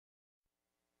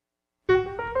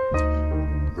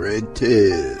Great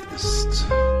taste.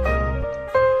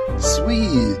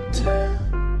 Sweet.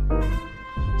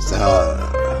 Sour.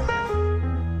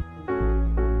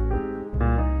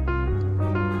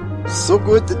 So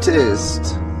good to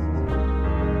taste.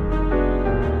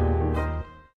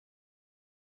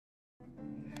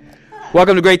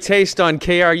 Welcome to Great Taste on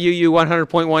KRUU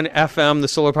 100.1 FM, the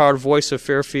solar-powered voice of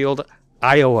Fairfield,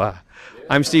 Iowa.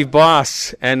 I'm Steve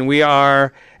Boss, and we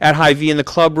are at Hy-Vee in the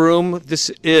club room.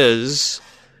 This is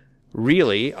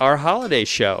really our holiday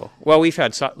show. Well, we've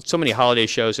had so many holiday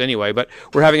shows anyway, but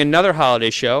we're having another holiday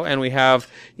show, and we have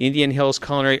Indian Hills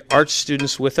Culinary arts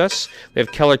students with us. We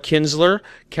have Keller Kinsler.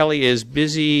 Kelly is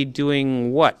busy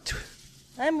doing what?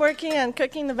 I'm working on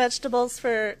cooking the vegetables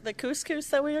for the couscous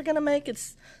that we are going to make.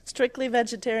 It's strictly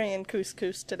vegetarian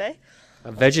couscous today.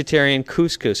 A vegetarian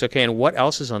couscous. Okay, and what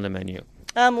else is on the menu?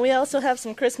 We also have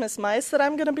some Christmas mice that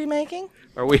I'm going to be making.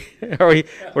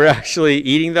 We're actually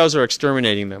eating those or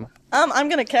exterminating them? I'm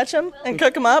going to catch them and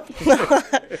cook them up.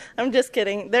 I'm just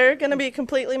kidding. They're going to be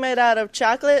completely made out of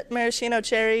chocolate, maraschino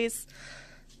cherries,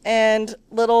 and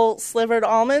little slivered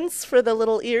almonds for the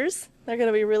little ears. They're going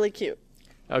to be really cute.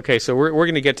 Okay, so we're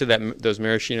going to get to those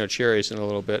maraschino cherries in a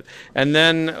little bit. And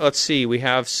then, let's see, we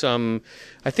have some,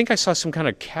 I think I saw some kind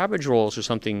of cabbage rolls or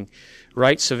something,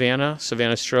 right, Savannah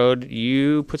Strode?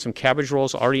 You put some cabbage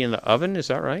rolls already in the oven, is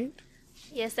that right?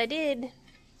 Yes, I did.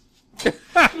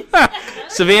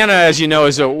 Savannah, as you know,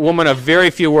 is a woman of very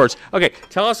few words. Okay,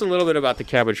 tell us a little bit about the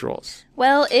cabbage rolls.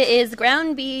 Well, it is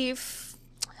ground beef,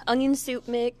 onion soup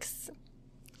mix,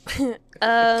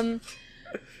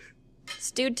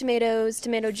 stewed tomatoes,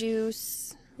 tomato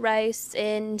juice, rice,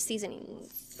 and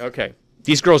seasonings. Okay.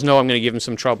 These girls know I'm going to give them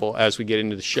some trouble as we get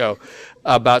into the show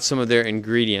about some of their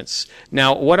ingredients.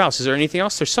 Now, what else? Is there anything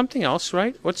else? There's something else,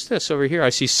 right? What's this over here? I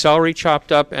see celery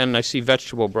chopped up, and I see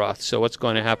vegetable broth. So what's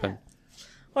going to happen?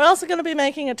 We're also going to be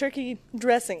making a turkey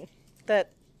dressing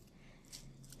that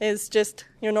is just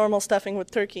your normal stuffing with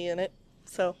turkey in it.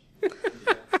 So,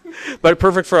 but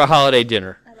perfect for a holiday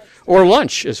dinner. Or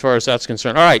lunch, as far as that's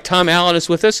concerned. All right, Tom Allen is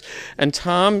with us. And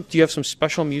Tom, do you have some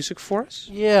special music for us?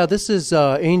 Yeah, this is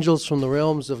Angels from the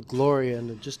Realms of Glory,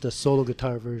 and just a solo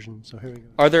guitar version. So here we go.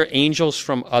 Are there angels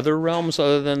from other realms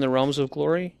other than the realms of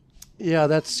glory? Yeah,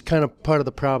 that's kind of part of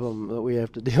the problem that we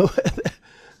have to deal with.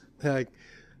 Like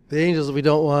the angels we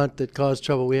don't want that cause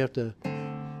trouble, we have to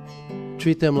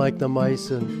treat them like the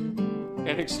mice and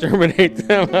exterminate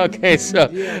them. Okay, so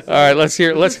yes. All right, let's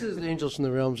hear. This is Angels from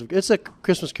the Realms of. It's a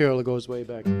Christmas carol that goes way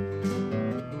back.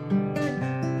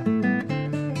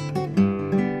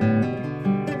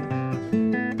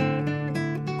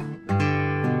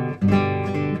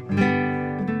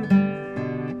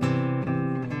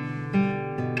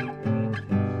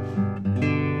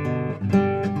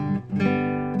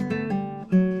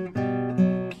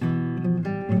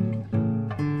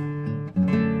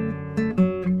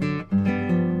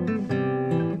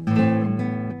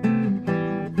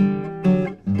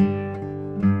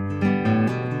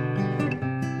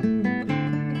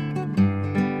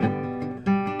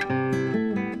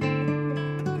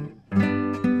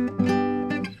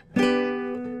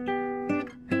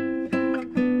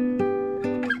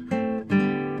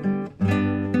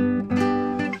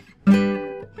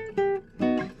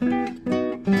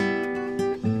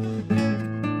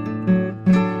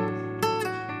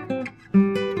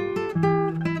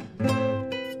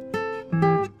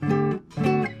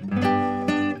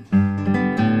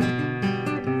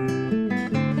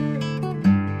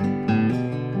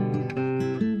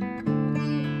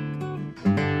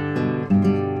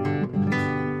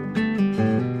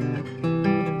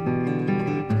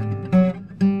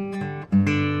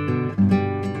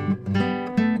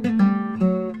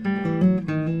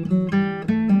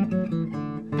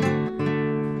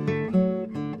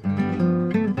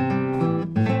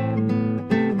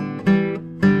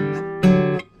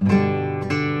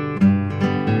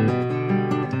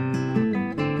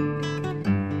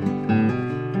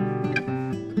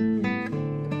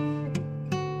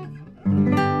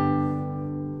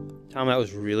 Tom, that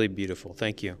was really beautiful.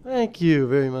 Thank you. Thank you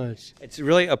very much. It's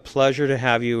really a pleasure to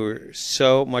have you. We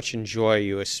so much enjoy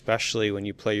you, especially when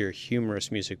you play your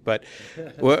humorous music. But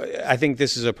I think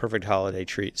this is a perfect holiday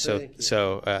treat.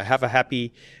 So have a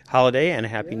happy holiday and a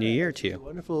happy New Year to you. A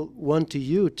wonderful one to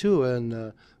you, too,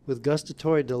 and with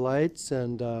gustatory delights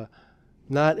and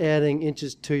not adding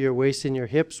inches to your waist and your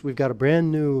hips. We've got a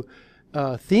brand new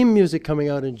theme music coming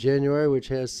out in January, which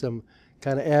has some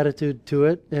kind of attitude to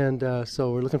it, and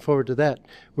so we're looking forward to that.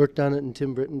 Worked on it, and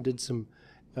Tim Britton did some,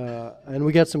 and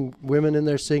we got some women in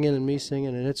there singing and me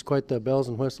singing, and it's quite the bells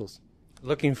and whistles.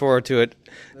 Looking forward to it.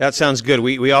 That sounds good.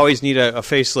 We always need a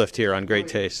facelift here on Great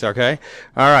Taste, okay?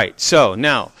 All right, so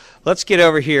now let's get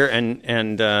over here,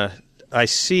 and I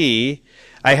see,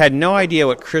 I had no idea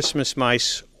what Christmas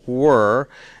mice were,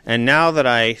 and now that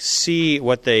I see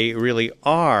what they really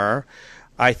are,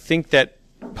 I think that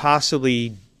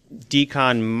possibly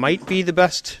decon might be the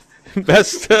best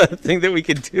thing that we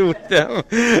could do with them,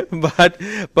 but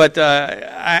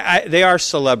they are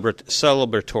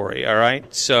celebratory, all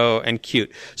right. So and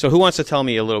cute. So who wants to tell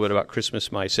me a little bit about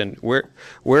Christmas mice and where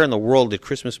in the world did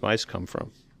Christmas mice come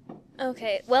from?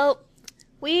 Okay, well,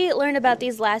 we learned about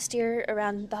these last year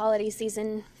around the holiday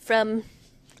season from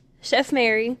Chef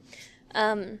Mary.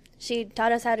 She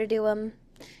taught us how to do them,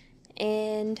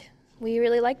 and we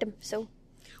really liked them. So,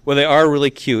 well, they are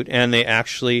really cute, and they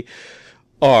actually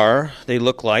they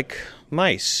look like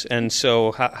mice. And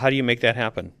so how do you make that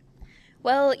happen?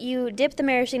 Well, you dip the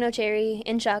maraschino cherry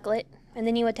in chocolate, and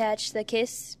then you attach the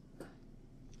kiss.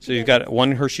 So you've got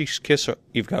one Hershey's Kiss, or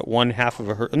you've got one half of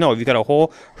you've got a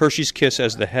whole Hershey's Kiss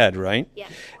as the head, right? Yeah.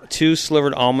 2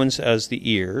 slivered almonds as the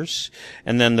ears,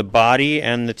 and then the body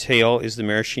and the tail is the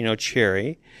maraschino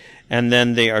cherry, and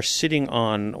then they are sitting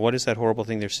on, what is that horrible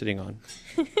thing they're sitting on?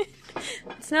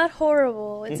 It's not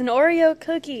horrible. It's an Oreo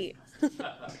cookie.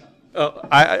 Oh,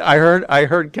 I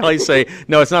heard Kelly say,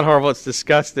 no, it's not horrible, it's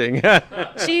disgusting.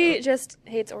 She just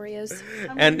hates Oreos.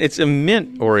 And it's a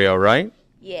mint Oreo, right?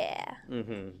 Yeah.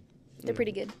 Mm-hmm. They're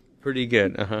pretty good. Pretty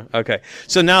good. Okay.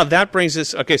 So now that brings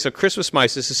us. Okay. So Christmas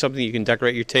mice. This is something you can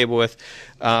decorate your table with.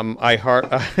 I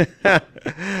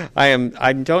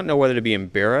don't know whether to be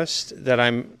embarrassed that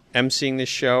I'm emceeing this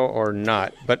show or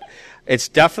not, but it's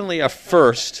definitely a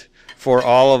first for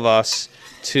all of us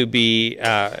to be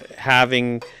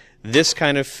having this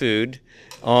kind of food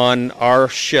on our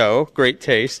show, Great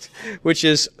Taste, which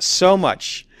is so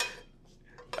much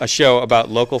a show about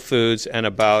local foods and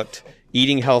about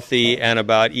eating healthy and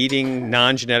about eating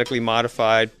non-genetically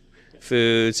modified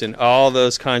foods and all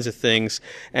those kinds of things.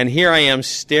 And here I am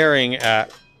staring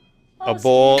at a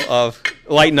bowl of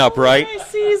lighten up, right? Holiday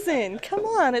season. Come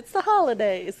on, it's the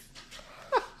holidays.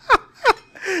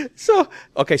 So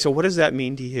what does that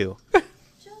mean to you?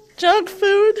 Junk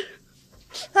food.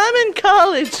 I'm in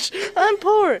college. I'm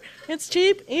poor. It's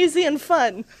cheap, easy, and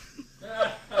fun.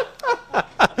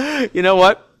 You know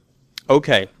what?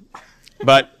 Okay,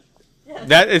 but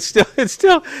that it's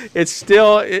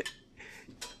still.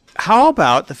 How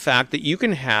about the fact that you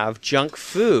can have junk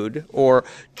food or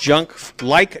junk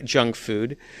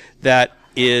food that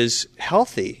is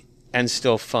healthy and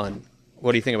still fun?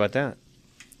 What do you think about that?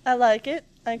 I like it.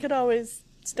 I could always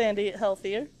stand to eat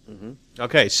healthier. Mm-hmm.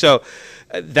 Okay, so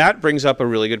that brings up a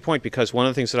really good point, because one of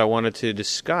the things that I wanted to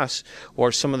discuss,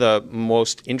 or some of the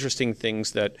most interesting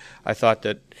things that I thought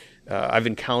that I've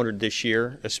encountered this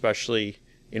year, especially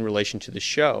in relation to the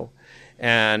show.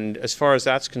 And as far as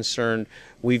that's concerned,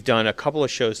 we've done a couple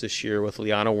of shows this year with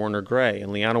Liana Warner Gray.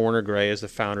 And Liana Warner Gray is the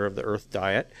founder of the Earth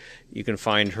Diet. You can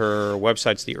find her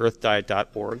website's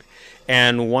theearthdiet.org.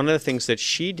 And one of the things that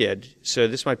she did, so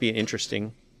this might be an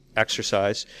interesting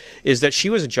exercise, is that she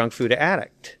was a junk food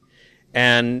addict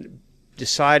and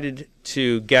decided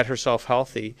to get herself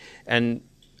healthy and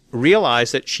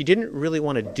realized that she didn't really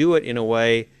want to do it in a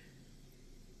way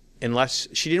unless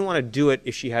she didn't want to do it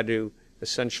if she had to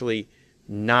essentially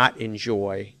not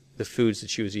enjoy the foods that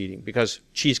she was eating, because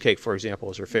cheesecake, for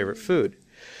example, is her favorite food.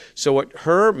 So what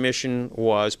her mission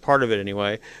was, part of it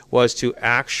anyway, was to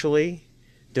actually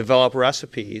develop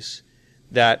recipes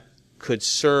that could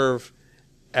serve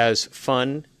as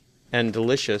fun and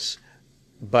delicious,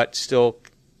 but still,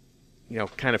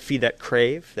 kind of feed that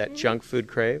crave, that junk food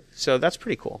crave. So that's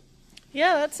pretty cool.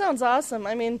 Yeah, that sounds awesome.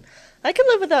 I mean, I could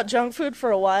live without junk food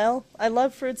for a while. I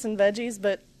love fruits and veggies,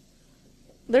 but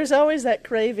there's always that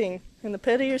craving in the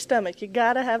pit of your stomach. You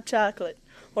gotta have chocolate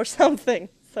or something.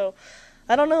 So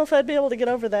I don't know if I'd be able to get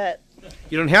over that.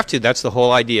 You don't have to. That's the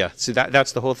whole idea. So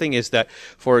that's the whole thing, is that,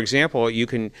 for example, you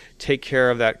can take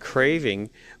care of that craving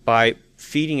by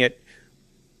feeding it,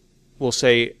 we'll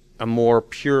say, a more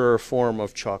pure form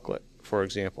of chocolate, for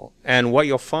example. And what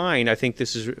you'll find, I think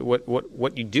this is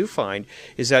what you do find,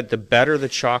 is that the better the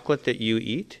chocolate that you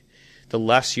eat, the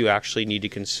less you actually need to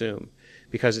consume,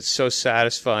 because it's so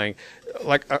satisfying.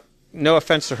 Like, no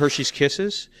offense to Hershey's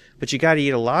Kisses, but you got to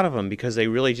eat a lot of them because they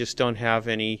really just don't have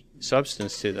any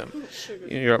substance to them.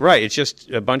 You're right. It's just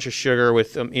a bunch of sugar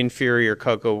with inferior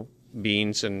cocoa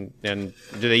beans, and do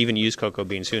they even use cocoa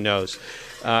beans? Who knows?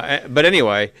 But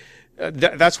anyway,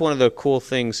 that's one of the cool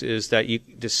things, is that you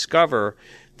discover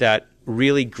that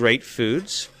really great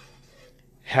foods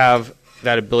have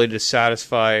that ability to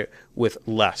satisfy with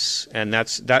less. And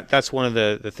that's one of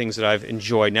the things that I've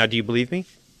enjoyed. Now, do you believe me?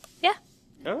 Yeah.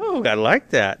 Oh, I like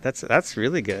that. That's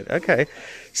really good. Okay.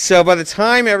 So by the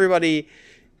time everybody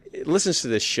listens to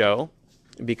this show,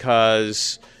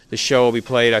 because the show will be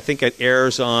played, I think it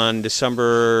airs on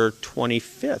December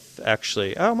 25th,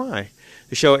 actually. Oh, my.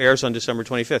 The show airs on December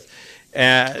 25th.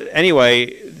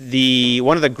 Anyway,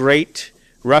 one of the great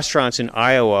restaurants in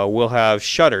Iowa will have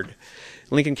shuttered.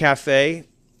 Lincoln Cafe's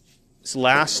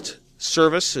last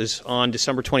service is on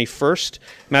December 21st.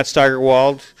 Matt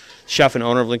Steigerwald, chef and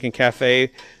owner of Lincoln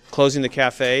Cafe, closing the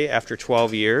cafe after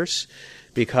 12 years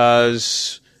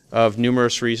because of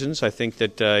numerous reasons. I think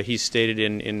that he's stated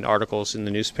in articles in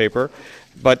the newspaper.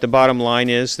 But the bottom line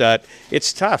is that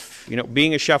it's tough. You know,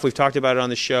 being a chef, we've talked about it on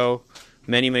the show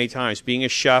many, many times. Being a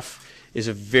chef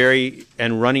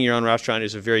and running your own restaurant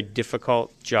is a very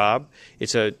difficult job.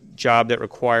 It's a job that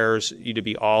requires you to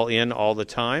be all in all the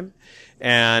time.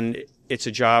 And it's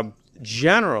a job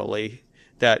generally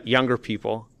that younger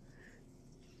people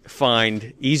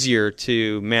find easier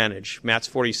to manage. Matt's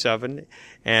 47,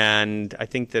 and I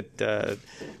think that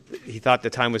he thought the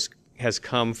time has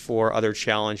come for other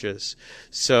challenges.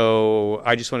 So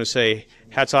I just want to say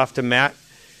hats off to Matt.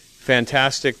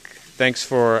 Fantastic. Thanks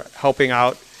for helping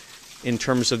out in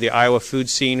terms of the Iowa food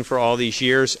scene for all these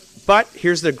years. But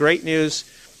here's the great news.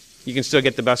 You can still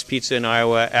get the best pizza in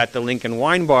Iowa at the Lincoln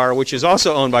Wine Bar, which is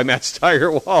also owned by Matt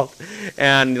Steigerwald.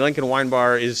 And the Lincoln Wine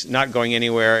Bar is not going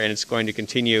anywhere, and it's going to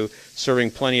continue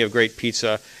serving plenty of great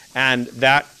pizza. And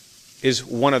that is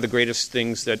one of the greatest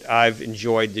things that I've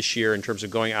enjoyed this year in terms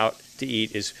of going out to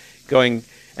eat, is going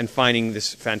and finding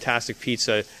this fantastic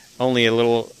pizza only a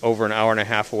little over an hour and a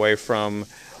half away from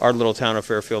our little town of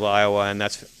Fairfield, Iowa. And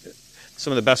that's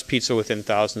some of the best pizza within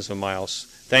thousands of miles.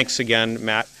 Thanks again,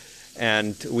 Matt.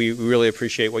 And we really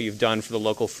appreciate what you've done for the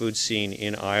local food scene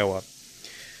in Iowa.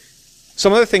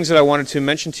 Some other things that I wanted to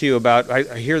mention to you about,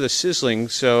 I hear the sizzling,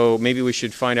 so maybe we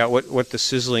should find out what the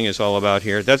sizzling is all about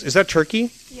here. Is that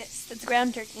turkey? Yes, it's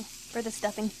ground turkey for the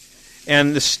stuffing.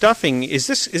 And the stuffing, is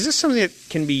this something that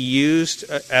can be used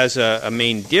as a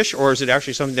main dish, or is it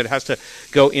actually something that has to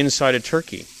go inside a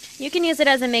turkey? You can use it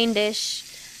as a main dish.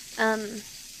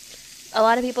 A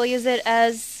lot of people use it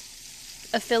as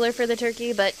a filler for the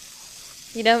turkey, but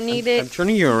you don't need it. I'm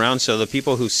turning you around so the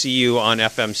people who see you on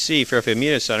FMC, Fairfield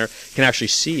Media Center, can actually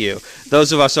see you.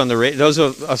 Those of us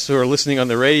who are listening on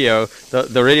the radio,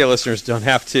 the radio listeners don't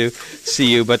have to see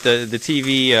you, but the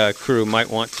TV crew might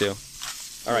want to.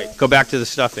 All right, go back to the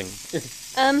stuffing.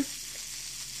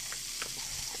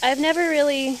 I've never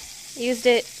really used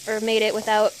it or made it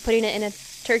without putting it in a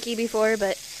turkey before,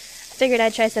 but I figured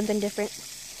I'd try something different.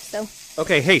 So.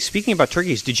 Okay, hey, speaking about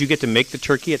turkeys, did you get to make the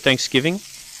turkey at Thanksgiving?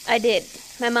 I did.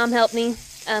 My mom helped me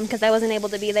because I wasn't able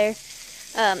to be there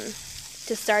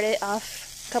to start it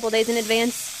off a couple days in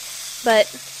advance. But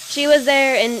she was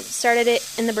there and started it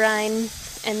in the brine,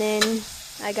 and then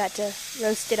I got to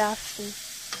roast it off. And,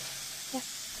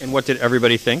 yeah. And what did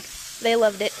everybody think? They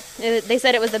loved it. They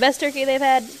said it was the best turkey they've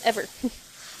had ever.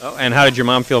 Oh, and how did your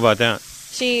mom feel about that?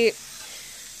 She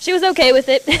was okay with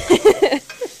it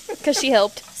because she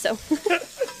helped. So.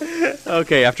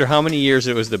 Okay, after how many years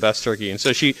it was the best turkey? And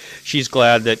so she's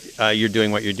glad that you're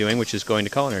doing what you're doing, which is going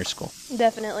to culinary school.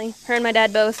 Definitely. Her and my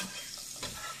dad both.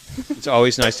 It's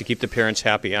always nice to keep the parents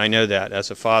happy. I know that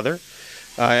as a father.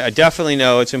 I definitely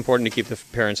know it's important to keep the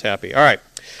parents happy. All right,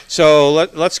 so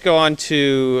let's go on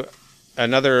to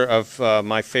another of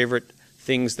my favorite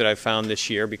things that I found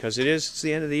this year, because it's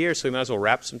the end of the year, so we might as well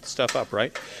wrap some stuff up,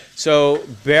 right? So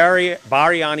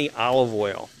Bariani olive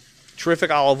oil.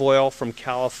 Terrific olive oil from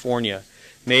California,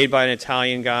 made by an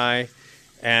Italian guy,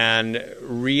 and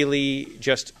really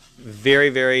just very,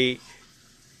 very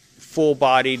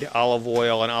full-bodied olive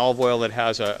oil, an olive oil that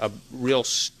has a real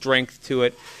strength to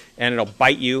it, and it'll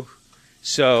bite you.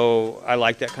 So I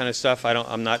like that kind of stuff.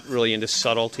 I'm not really into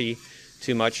subtlety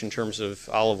too much in terms of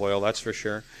olive oil, that's for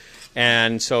sure.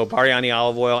 And so Bariani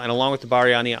olive oil, and along with the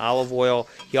Bariani olive oil,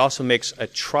 he also makes a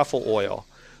truffle oil,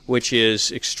 which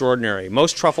is extraordinary.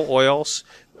 Most truffle oils,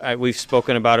 we've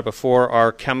spoken about it before,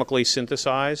 are chemically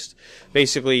synthesized.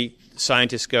 Basically,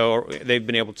 scientists they've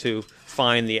been able to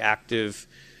find the active,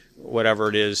 whatever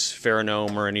it is,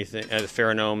 pheromone or anything,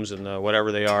 pheromones and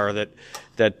whatever they are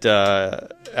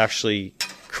that actually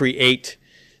create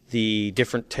the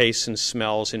different tastes and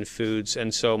smells in foods.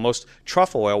 And so most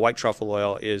truffle oil, white truffle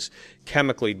oil, is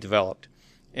chemically developed.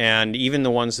 And even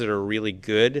the ones that are really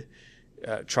good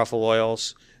truffle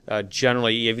oils,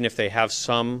 generally, even if they have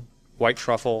some white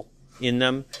truffle in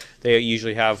them, They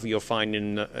usually have, you'll find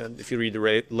in, if you read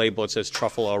the label, it says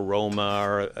truffle aroma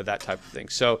or that type of thing.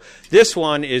 So this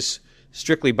one is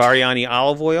strictly Biryani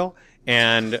olive oil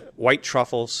and white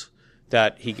truffles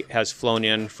that he has flown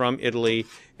in from Italy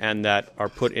and that are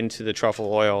put into the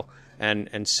truffle oil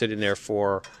and sit in there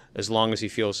for as long as he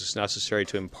feels it's necessary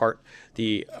to impart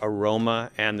the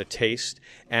aroma and the taste.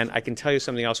 And I can tell you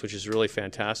something else which is really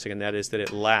fantastic, and that is that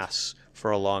it lasts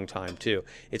for a long time too.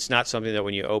 It's not something that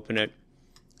when you open it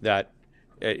that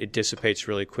it dissipates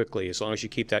really quickly. As long as you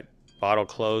keep that bottle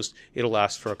closed, it'll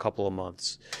last for a couple of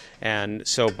months. And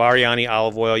so Biryani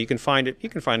olive oil, you can find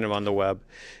them on the web.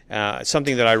 It's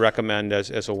something that I recommend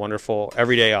as a wonderful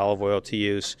everyday olive oil to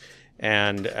use,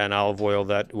 and an olive oil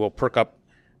that will perk up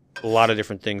a lot of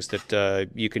different things that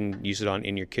you can use it on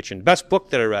in your kitchen. Best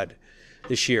book that I read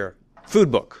this year,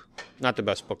 food book. Not the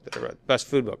best book that I read, best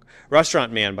food book.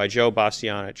 Restaurant Man by Joe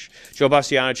Bastianich. Joe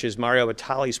Bastianich is Mario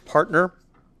Batali's partner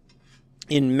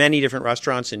in many different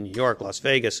restaurants in New York, Las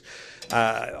Vegas,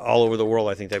 all over the world.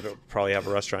 I think they probably have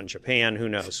a restaurant in Japan. Who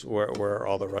knows where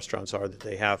all the restaurants are that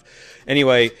they have.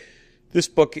 Anyway, this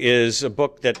book is a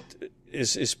book that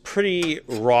is pretty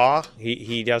raw.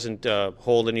 He doesn't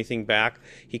hold anything back.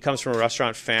 He comes from a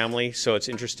restaurant family, so it's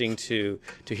interesting to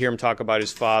hear him talk about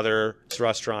his father's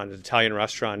restaurant, an Italian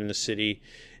restaurant in the city,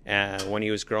 and when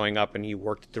he was growing up and he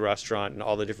worked at the restaurant and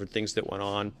all the different things that went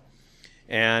on.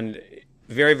 And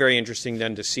very, very interesting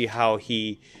then to see how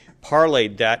he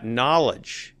parlayed that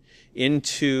knowledge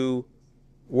into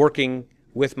working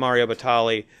with Mario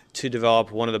Batali to develop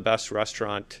one of the best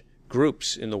restaurant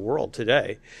groups in the world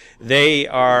today. They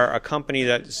are a company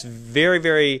that's very,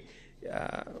 very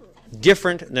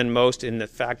different than most in the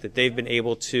fact that they've been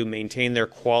able to maintain their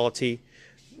quality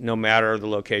no matter the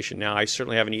location. Now, I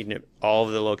certainly haven't eaten at all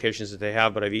of the locations that they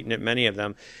have, but I've eaten at many of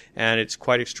them, and it's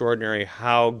quite extraordinary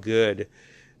how good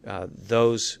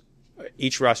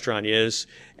each restaurant is,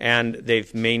 and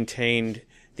they've maintained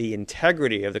the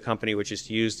integrity of the company, which is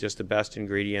to use just the best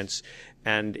ingredients.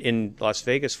 And in Las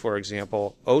Vegas, for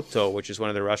example, Otto, which is one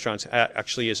of the restaurants,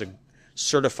 actually is a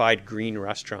certified green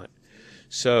restaurant.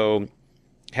 So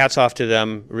hats off to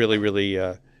them. Really, really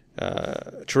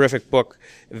terrific book.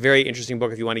 A very interesting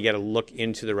book if you want to get a look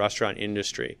into the restaurant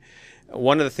industry.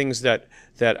 One of the things that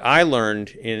I learned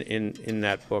in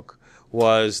that book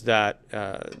was that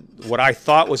what I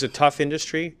thought was a tough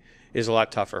industry is a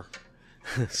lot tougher.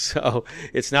 So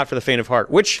it's not for the faint of heart,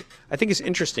 which I think is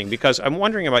interesting because I'm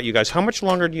wondering about you guys. How much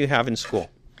longer do you have in school?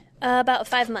 About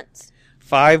 5 months.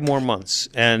 5 more months.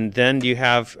 And then do you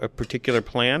have a particular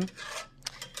plan?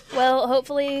 Well,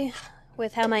 hopefully,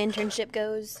 with how my internship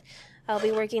goes, I'll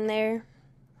be working there.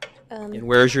 And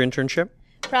where is your internship?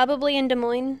 Probably in Des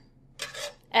Moines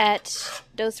at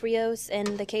Dos Rios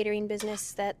and the catering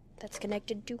business that's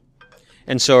connected to.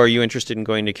 And so are you interested in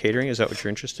going to catering? Is that what you're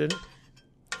interested in?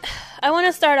 I want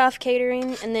to start off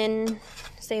catering and then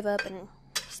save up and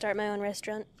start my own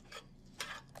restaurant.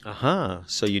 Uh-huh.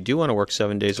 So you do want to work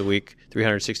 7 days a week,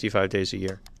 365 days a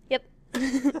year. Yep.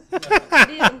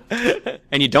 I do.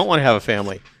 And you don't want to have a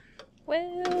family.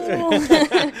 Well,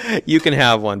 you can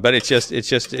have one, but it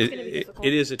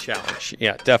is a challenge.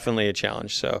 Yeah, definitely a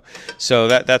challenge. So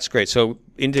that's great. So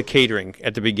into catering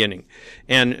at the beginning.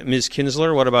 And Ms.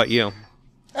 Kinsler, what about you?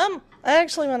 I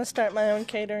actually want to start my own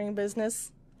catering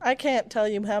business. I can't tell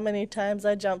you how many times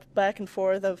I jumped back and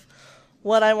forth of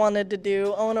what I wanted to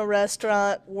do, own a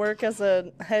restaurant, work as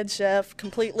a head chef,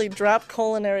 completely drop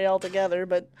culinary altogether,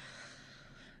 but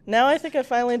now I think I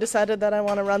finally decided that I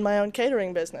want to run my own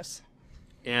catering business.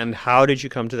 And how did you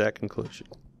come to that conclusion?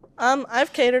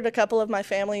 I've catered a couple of my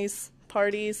family's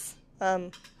parties,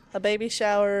 a baby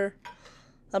shower,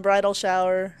 a bridal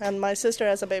shower, and my sister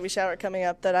has a baby shower coming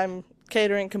up that I'm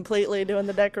catering completely, doing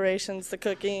the decorations, the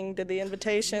cooking, did the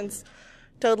invitations,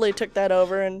 totally took that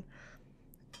over, and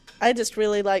I just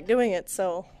really like doing it,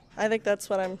 so I think that's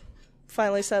what I'm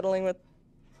finally settling with.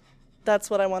 That's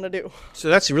what I want to do. So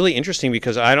that's really interesting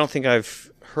because I don't think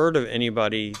I've heard of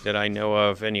anybody that I know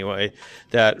of anyway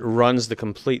that runs the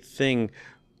complete thing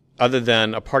other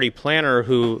than a party planner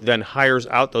who then hires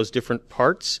out those different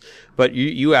parts, but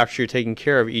you actually are taking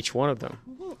care of each one of them.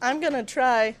 I'm going to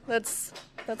try. That's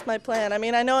my plan. I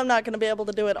mean, I know I'm not going to be able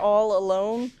to do it all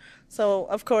alone, so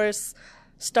of course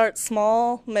start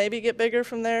small, maybe get bigger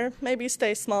from there, maybe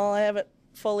stay small. I haven't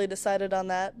fully decided on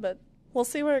that, but we'll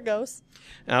see where it goes.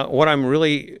 Now, what I'm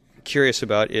really curious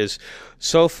about is,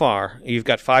 so far, you've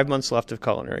got 5 months left of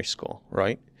culinary school,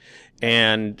 right?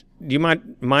 And do you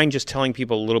mind just telling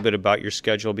people a little bit about your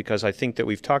schedule? Because I think that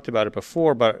we've talked about it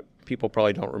before, but people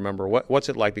probably don't remember. What's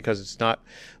it like? Because it's not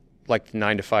like the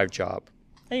 9-to-5 job.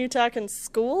 Are you talking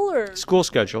school or? School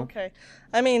schedule. Okay.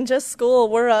 I mean, just school,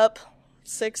 we're up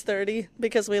 6:30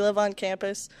 because we live on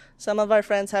campus. Some of our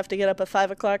friends have to get up at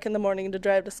 5 o'clock in the morning to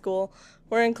drive to school.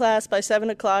 We're in class by 7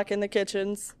 o'clock in the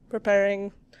kitchens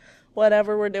preparing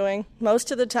whatever we're doing.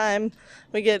 Most of the time,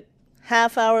 we get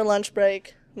half-hour lunch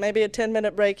break, maybe a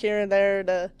 10-minute break here and there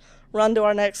to run to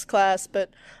our next class. But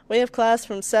we have class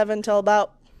from 7 till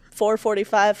about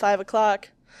 4:45, 5 o'clock.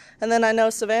 And then I know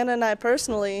Savannah and I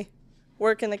personally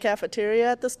work in the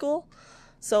cafeteria at the school.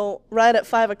 So right at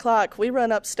 5 o'clock, we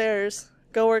run upstairs,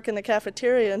 go work in the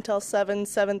cafeteria until 7,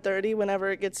 7:30, whenever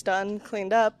it gets done,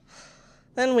 cleaned up.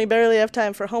 Then we barely have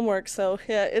time for homework. So,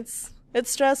 yeah, it's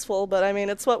stressful, but, I mean,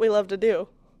 it's what we love to do.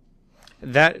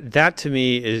 That to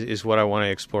me is what I want to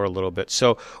explore a little bit.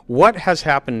 So what has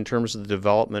happened in terms of the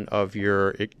development of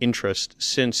your interest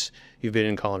since you've been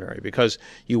in culinary? Because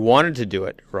you wanted to do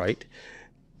it, right?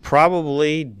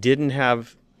 Probably didn't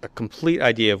have a complete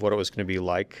idea of what it was going to be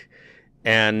like.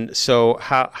 And so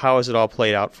how has it all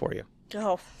played out for you?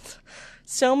 Oh,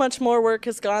 so much more work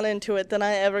has gone into it than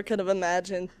I ever could have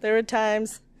imagined. There were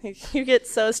times you get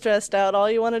so stressed out,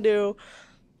 all you want to do,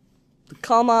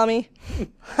 call mommy.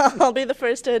 I'll be the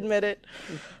first to admit it.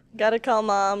 Gotta call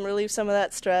mom, relieve some of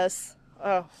that stress.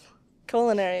 Oh,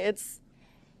 culinary, it's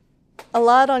a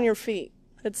lot on your feet.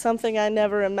 It's something I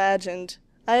never imagined.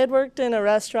 I had worked in a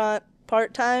restaurant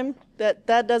part-time.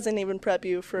 That doesn't even prep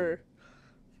you for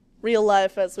real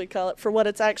life, as we call it, for what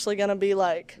it's actually going to be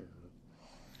like.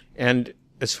 And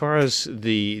as far as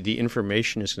the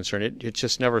information is concerned, it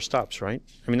just never stops, right?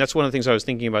 I mean, that's one of the things I was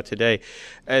thinking about today.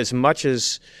 As much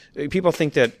as people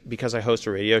think that because I host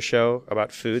a radio show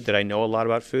about food that I know a lot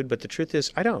about food, but the truth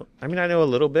is I don't. I mean, I know a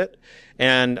little bit,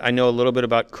 and I know a little bit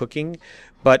about cooking,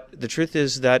 but the truth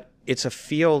is that it's a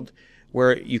field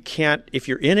where you can't, if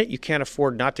you're in it, you can't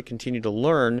afford not to continue to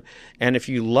learn, and if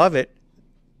you love it,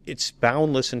 it's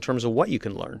boundless in terms of what you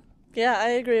can learn. Yeah, I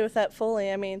agree with that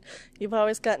fully. I mean, you've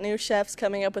always got new chefs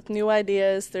coming up with new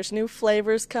ideas. There's new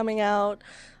flavors coming out.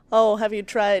 Oh, have you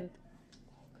tried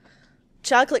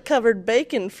chocolate-covered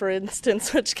bacon, for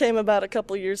instance, which came about a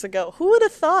couple years ago? Who would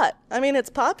have thought? I mean, it's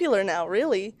popular now,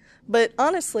 really. But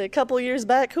honestly, a couple years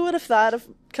back, who would have thought of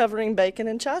covering bacon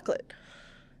in chocolate?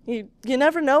 You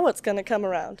never know what's going to come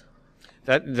around.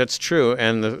 That's true,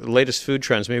 and the latest food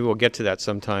trends, maybe we'll get to that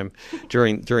sometime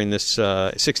during this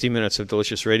 60 minutes of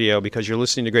delicious radio, because you're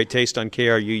listening to Great Taste on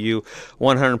KRUU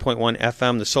 100.1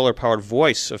 FM, the solar-powered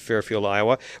voice of Fairfield,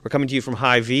 Iowa. We're coming to you from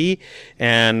Hy-Vee,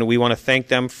 and we want to thank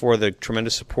them for the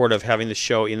tremendous support of having the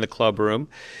show in the club room.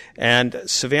 And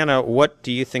Savannah, what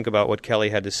do you think about what Kelly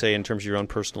had to say in terms of your own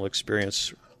personal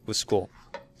experience with school?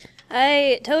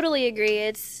 I totally agree.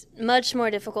 It's much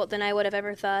more difficult than I would have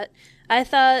ever thought. I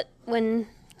thought when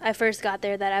I first got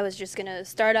there that I was just going to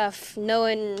start off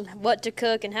knowing what to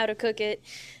cook and how to cook it.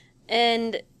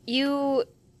 And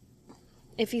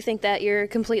if you think that, you're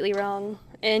completely wrong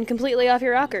and completely off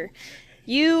your rocker.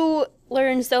 You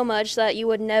learn so much that you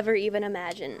would never even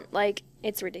imagine. Like,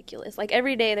 it's ridiculous. Like,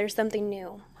 every day there's something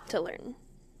new to learn.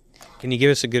 Can you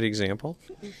give us a good example?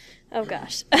 Oh,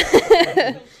 gosh.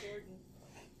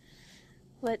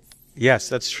 Yes,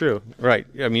 that's true. Right.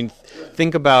 I mean,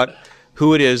 think about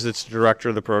who it is that's the director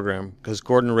of the program, because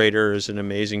Gordon Rader is an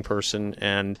amazing person,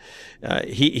 and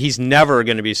he's never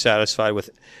going to be satisfied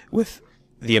with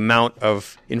the amount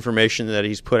of information that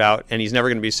he's put out, and he's never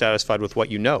going to be satisfied with what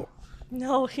you know.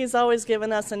 No, he's always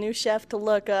given us a new chef to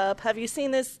look up. Have you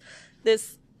seen this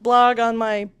blog on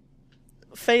my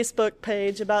Facebook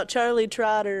page about Charlie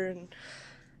Trotter? And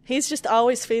he's just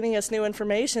always feeding us new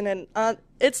information, and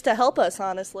it's to help us,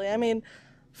 honestly. I mean,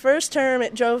 first term,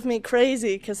 it drove me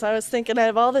crazy because I was thinking I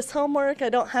have all this homework, I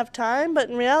don't have time, but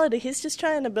in reality, he's just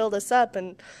trying to build us up,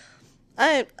 and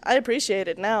I appreciate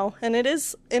it now, and it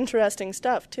is interesting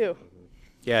stuff, too.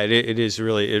 Yeah, it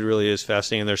really is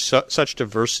fascinating, and there's such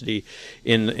diversity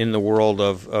in the world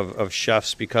of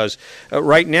chefs, because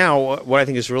right now what I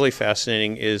think is really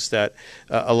fascinating is that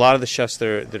a lot of the chefs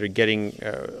that are getting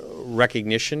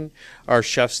recognition are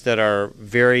chefs that are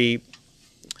very,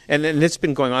 and it's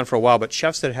been going on for a while, but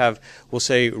chefs that have, we'll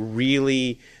say,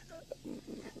 really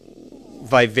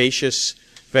vivacious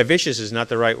is not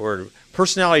the right word,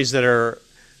 personalities that are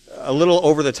a little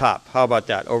over the top. How about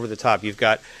that? Over the top. You've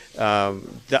got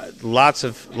lots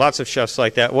of chefs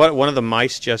like that. One of the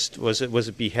mice just was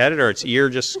it beheaded, or its ear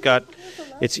just got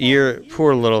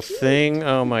poor little thing.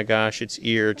 Oh my gosh, its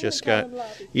ear just got.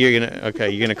 You're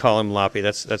gonna call him Loppy.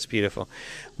 That's beautiful.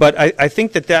 But I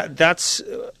think that's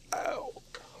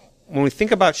when we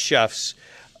think about chefs,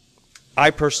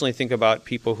 I personally think about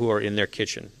people who are in their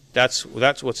kitchen. That's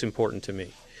what's important to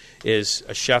me, is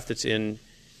a chef that's in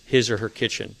his or her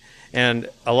kitchen. And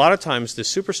a lot of times the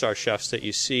superstar chefs that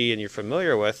you see and you're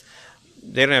familiar with,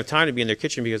 they don't have time to be in their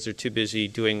kitchen because they're too busy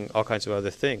doing all kinds of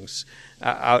other things,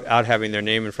 out having their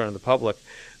name in front of the public.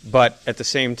 But at the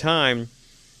same time,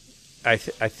 I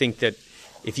think that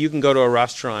if you can go to a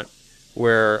restaurant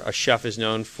where a chef is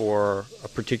known for a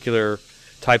particular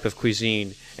type of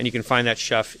cuisine, and you can find that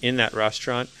chef in that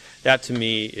restaurant, that to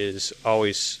me is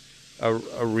always a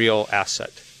real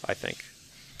asset, I think.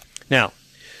 Now,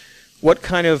 what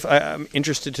kind of, I'm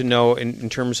interested to know in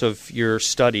terms of your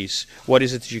studies, what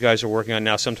is it that you guys are working on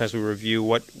now? Sometimes we review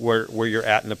where you're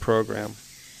at in the program.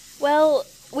 Well,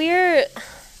 we're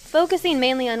focusing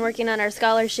mainly on working on our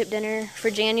scholarship dinner for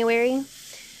January.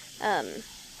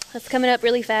 That's coming up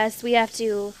really fast. We have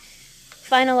to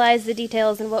finalize the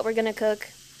details and what we're going to cook.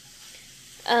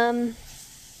 Well,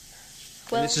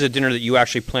 this is a dinner that you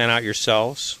actually plan out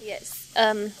yourselves? Yes.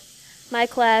 My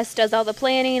class does all the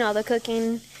planning, all the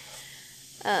cooking.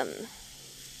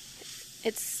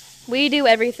 We do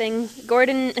everything.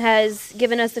 Gordon has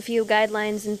given us a few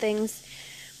guidelines and things,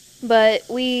 but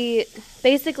we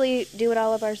basically do it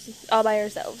all by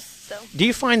ourselves. So. Do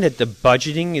you find that the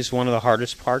budgeting is one of the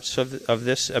hardest parts of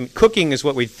this? I mean, cooking is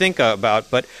what we think about,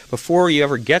 but before you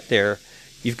ever get there,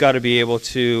 you've got to be able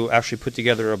to actually put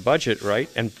together a budget, right,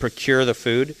 and procure the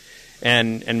food,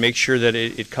 and make sure that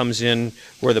it comes in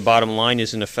where the bottom line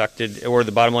isn't affected, or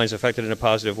the bottom line is affected in a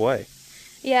positive way.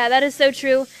 Yeah, that is so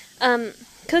true.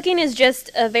 Cooking is just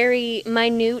a very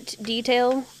minute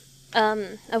detail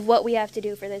of what we have to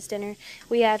do for this dinner.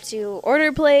 We have to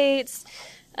order plates,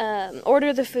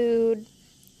 order the food,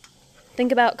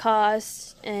 think about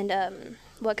costs, and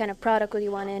what kind of product would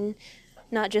you want in.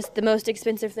 Not just the most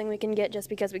expensive thing we can get just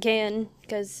because we can,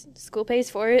 because school pays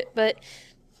for it, but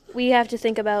we have to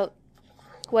think about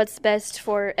what's best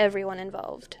for everyone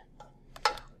involved.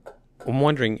 I'm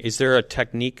wondering, is there a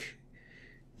technique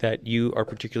that you are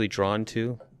particularly drawn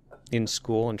to in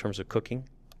school in terms of cooking?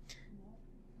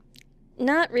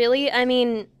 Not really. I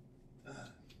mean,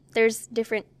 there's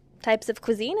different types of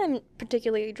cuisine I'm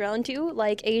particularly drawn to,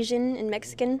 like Asian and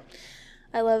Mexican.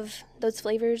 I love those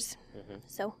flavors,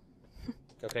 so...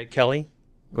 Okay, Kelly,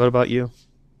 what about you?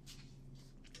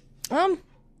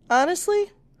 Honestly,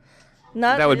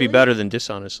 not That would really. be better than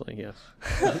dishonestly, yes.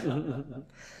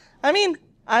 I mean,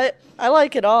 I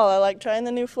like it all. I like trying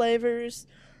the new flavors.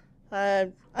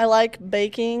 I like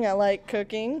baking. I like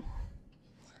cooking.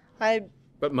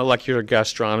 But molecular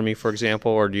gastronomy, for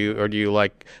example, or do you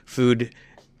like food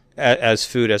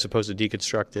as opposed to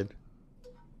deconstructed?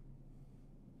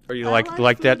 Or you like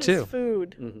that food too? as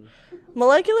food.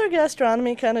 Molecular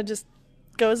gastronomy kind of just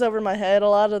goes over my head a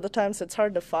lot of the times. It's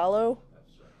hard to follow.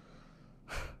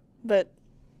 But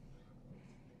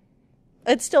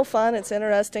it's still fun. It's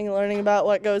interesting learning about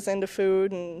what goes into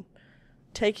food and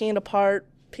taking it apart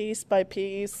piece by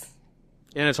piece.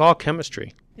 And it's all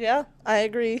chemistry. Yeah, I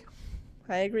agree.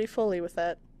 I agree fully with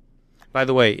that. By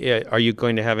the way, are you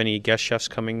going to have any guest chefs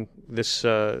coming this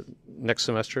next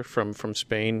semester from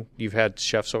Spain? You've had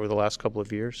chefs over the last couple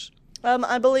of years.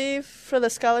 I believe for the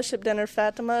scholarship dinner,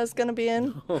 Fatima is going to be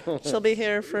in. She'll be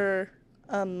here for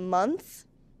a month.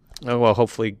 Oh, well,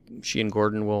 hopefully she and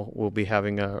Gordon will be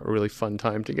having a really fun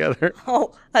time together.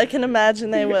 Oh, I can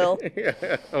imagine they will.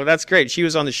 Yeah. Oh, that's great. She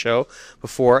was on the show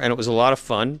before, and it was a lot of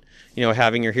fun,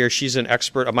 having her here. She's an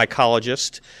expert, a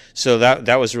mycologist, so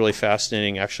that was really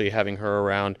fascinating, actually, having her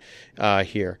around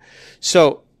here.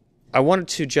 So I wanted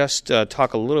to just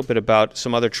talk a little bit about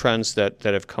some other trends that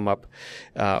have come up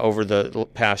over the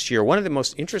past year. One of the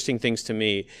most interesting things to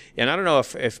me, and I don't know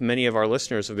if many of our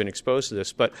listeners have been exposed to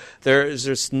this, but there's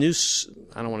this new,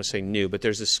 I don't want to say new, but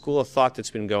there's this school of thought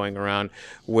that's been going around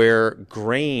where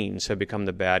grains have become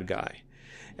the bad guy.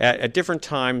 At different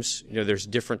times, there's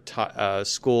different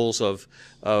schools of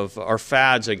or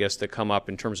fads, I guess, that come up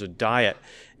in terms of diet.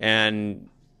 And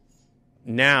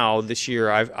now, this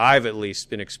year, I've at least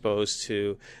been exposed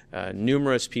to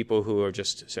numerous people who are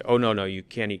just say, "Oh no, you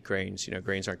can't eat grains.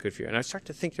 Grains aren't good for you." And I start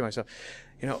to think to myself,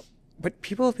 but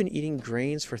people have been eating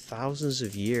grains for thousands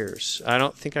of years. I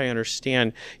don't think I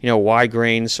understand, why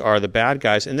grains are the bad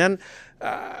guys. And then,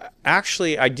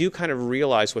 actually, I do kind of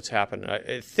realize what's happened.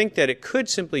 I think that it could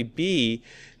simply be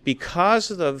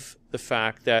because of the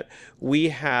fact that we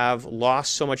have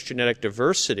lost so much genetic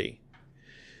diversity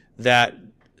that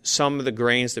some of the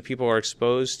grains that people are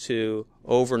exposed to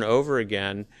over and over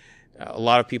again, a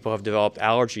lot of people have developed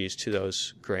allergies to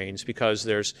those grains because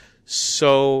there's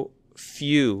so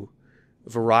few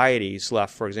varieties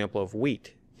left, for example, of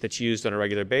wheat that's used on a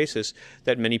regular basis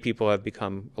that many people have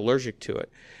become allergic to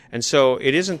it. And so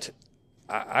it isn't,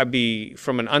 I'd be,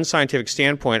 from an unscientific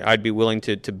standpoint, I'd be willing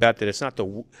to bet that it's not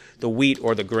the wheat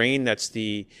or the grain that's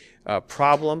the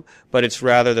problem, but it's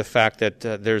rather the fact that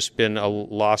there's been a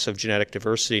loss of genetic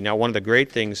diversity. Now, one of the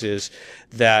great things is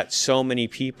that so many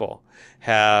people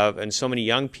have, and so many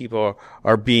young people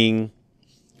are getting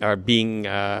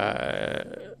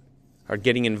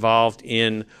involved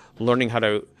in learning how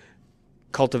to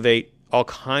cultivate all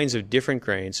kinds of different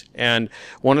grains. And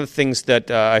one of the things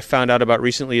that I found out about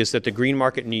recently is that the green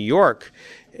market in New York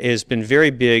has been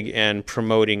very big in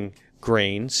promoting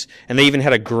grains, and they even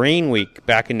had a grain week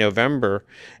back in November,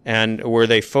 and where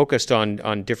they focused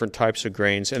on different types of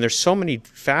grains. And there's so many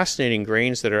fascinating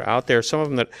grains that are out there, some of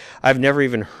them that I've never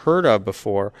even heard of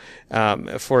before.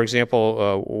 For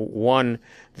example, one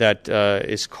that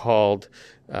is called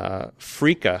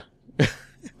Freekeh,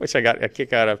 which I got a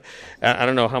kick out of. I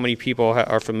don't know how many people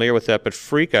are familiar with that, but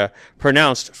Freekeh,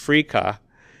 pronounced Freekeh,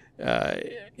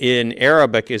 in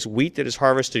Arabic is wheat that is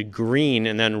harvested green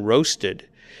and then roasted.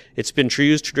 It's been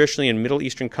used traditionally in Middle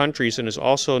Eastern countries and is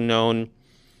also known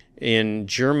in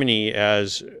Germany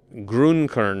as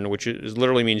Grünkern, which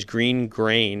literally means green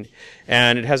grain,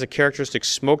 and it has a characteristic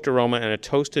smoked aroma and a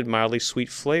toasted, mildly sweet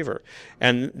flavor.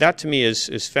 And that to me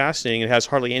is fascinating. It has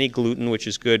hardly any gluten, which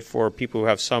is good for people who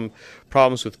have some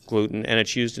problems with gluten, and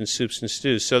it's used in soups and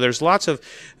stews. So there's lots of...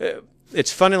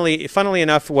 it's funnily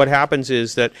enough, what happens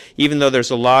is that even though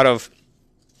there's a lot of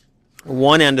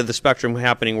one end of the spectrum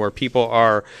happening where people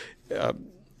are,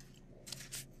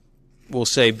 we'll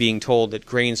say, being told that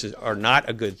grains are not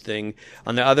a good thing,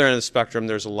 on the other end of the spectrum,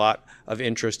 there's a lot of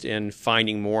interest in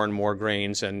finding more and more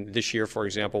grains. And this year, for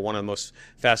example, one of the most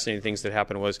fascinating things that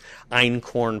happened was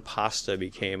einkorn pasta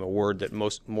became a word that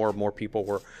more and more people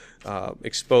were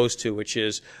exposed to, which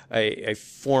is a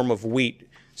form of wheat.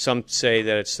 Some say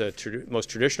that it's the most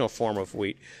traditional form of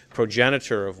wheat,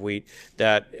 progenitor of wheat,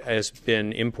 that has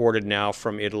been imported now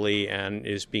from Italy and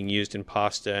is being used in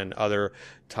pasta and other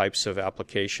types of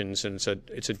applications. And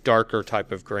it's a darker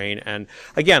type of grain. And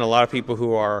again, a lot of people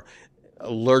who are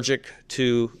allergic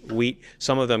to wheat,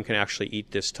 some of them can actually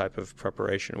eat this type of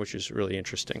preparation, which is really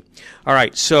interesting. All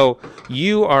right, so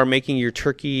you are making your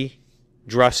turkey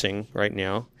dressing right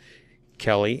now,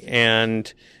 Kelly,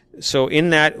 and so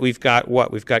in that, we've got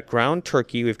what? We've got ground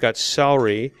turkey, we've got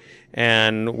celery,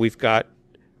 and we've got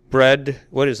bread.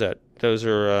 What is that? Those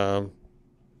are...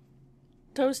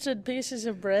 Toasted pieces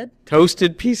of bread.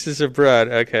 Toasted pieces of bread,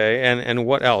 okay. And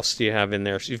what else do you have in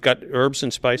there? So you've got herbs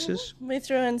and spices? We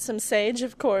threw in some sage,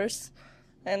 of course,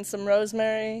 and some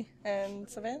rosemary and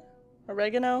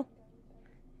oregano,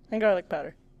 and garlic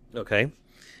powder. Okay.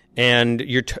 And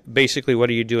you're basically, what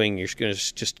are you doing? You're going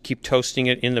to just keep toasting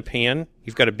it in the pan?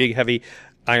 You've got a big, heavy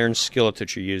iron skillet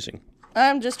that you're using.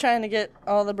 I'm just trying to get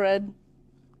all the bread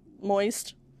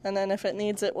moist, and then if it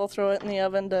needs it, we'll throw it in the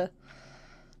oven to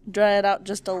dry it out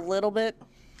just a little bit,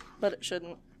 but it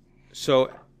shouldn't.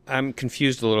 So I'm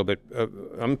confused a little bit.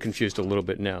 I'm confused a little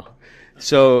bit now.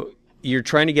 So you're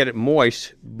trying to get it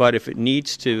moist, but if it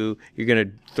needs to, you're going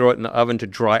to throw it in the oven to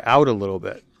dry out a little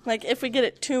bit. Like if we get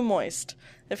it too moist.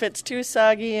 If it's too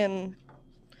soggy and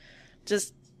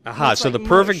just... Aha, so like the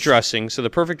perfect mush. dressing, so the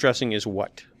perfect dressing is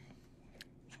what?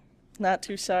 Not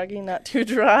too soggy, not too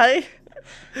dry.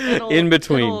 In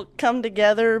between. It'll come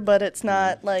together, but it's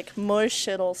not like mush.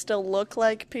 It'll still look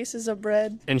like pieces of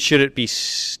bread. And should it be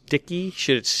sticky?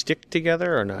 Should it stick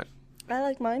together or not? I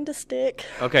like mine to stick.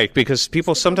 Okay, because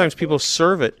sometimes people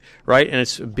serve it, right? And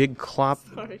it's a big clump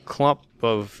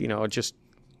of, it just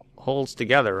holds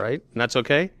together, right? And that's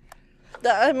okay?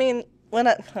 I mean,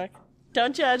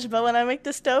 don't judge, but when I make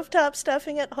the stovetop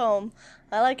stuffing at home,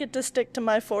 I like it to stick to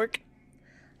my fork.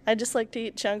 I just like to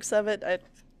eat chunks of it.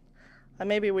 I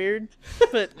may be weird,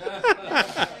 but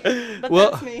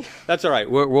well, that's me. That's all right.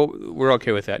 We're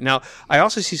okay with that. Now, I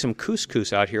also see some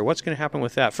couscous out here. What's going to happen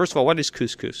with that? First of all, what is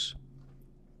couscous?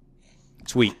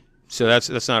 It's wheat, so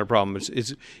that's not a problem.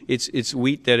 It's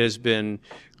wheat that has been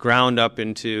ground up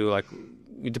into, like,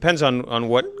 it depends on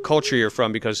what culture you're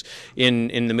from, because in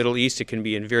the Middle East it can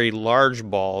be in very large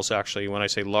balls. Actually, when I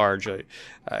say large,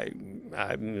 I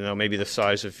maybe the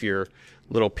size of your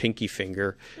little pinky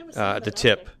finger at the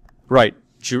tip. Right,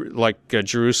 like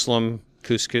Jerusalem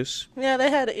couscous. Yeah, they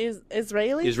had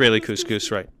Israeli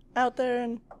couscous, right? Out there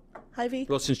in Hy-Vee.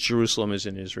 Well, since Jerusalem is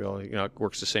in Israel, it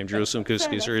works the same. Jerusalem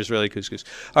couscous or Israeli couscous.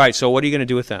 All right, so what are you going to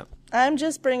do with that? I'm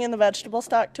just bringing the vegetable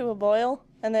stock to a boil,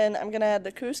 and then I'm going to add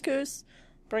the couscous,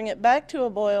 bring it back to a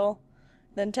boil,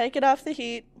 then take it off the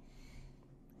heat,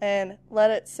 and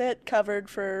let it sit covered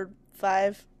for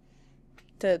 5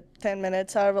 to 10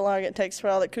 minutes, however long it takes for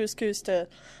all the couscous to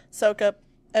soak up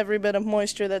every bit of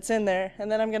moisture that's in there,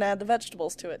 and then I'm going to add the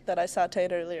vegetables to it that I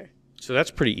sautéed earlier. So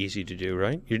that's pretty easy to do,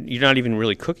 right? You're not even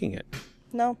really cooking it.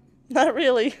 No, not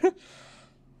really.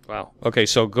 Wow. Okay,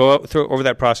 so go over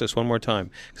that process one more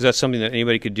time, because that's something that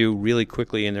anybody could do really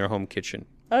quickly in their home kitchen.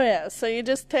 Oh yeah, so you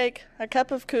just take a cup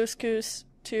of couscous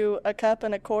to a cup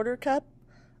and a quarter cup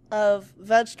of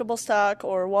vegetable stock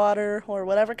or water or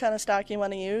whatever kind of stock you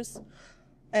want to use,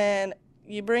 and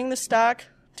you bring the stock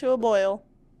to a boil,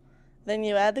 then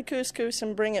you add the couscous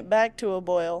and bring it back to a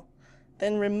boil,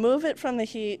 then remove it from the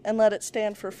heat and let it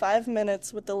stand for 5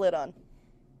 minutes with the lid on.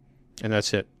 And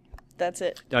that's it. That's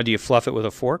it. Now, do you fluff it with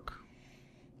a fork?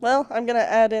 Well, I'm going to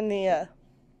add in the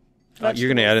you're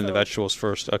going to add in the vegetables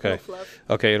first. Okay.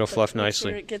 Okay, it'll fluff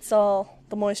nicely. Make sure it gets all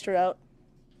the moisture out.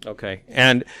 Okay,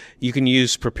 and you can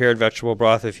use prepared vegetable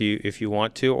broth if you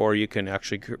want to, or you can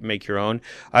actually make your own.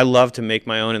 I love to make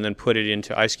my own and then put it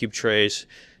into ice cube trays,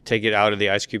 take it out of the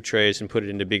ice cube trays and put it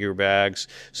into bigger bags,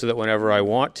 so that whenever I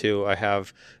want to, I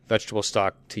have vegetable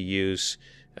stock to use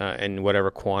in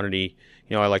whatever quantity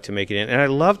I like to make it in. And I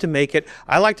love to make it.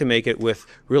 I like to make it with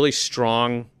really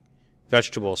strong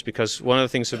vegetables, because one of the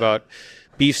things about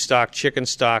beef stock, chicken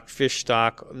stock, fish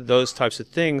stock, those types of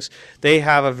things, they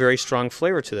have a very strong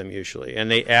flavor to them usually, and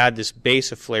they add this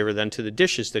base of flavor then to the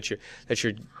dishes that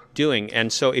you're doing.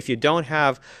 And so if you don't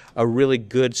have a really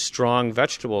good strong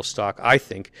vegetable stock, I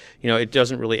think it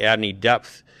doesn't really add any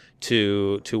depth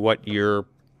to what you're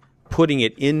putting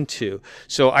it into.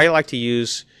 So I like to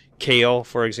use kale,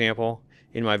 for example,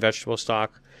 in my vegetable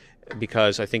stock,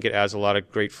 because I think it adds a lot of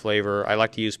great flavor. I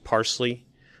like to use parsley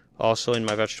also in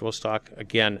my vegetable stock.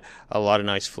 Again, a lot of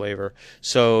nice flavor.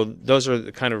 So those are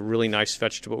the kind of really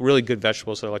good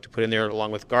vegetables that I like to put in there,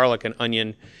 along with garlic and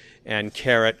onion and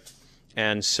carrot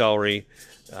and celery,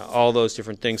 all those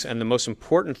different things. And the most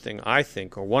important thing, I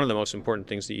think, or one of the most important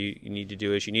things that you need to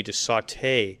do, is you need to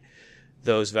saute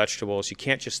those vegetables. You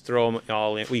can't just throw them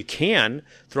all in. Well, you can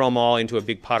throw them all into a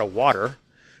big pot of water,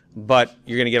 but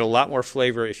you're going to get a lot more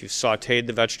flavor if you've sauteed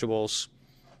the vegetables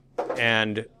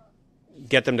and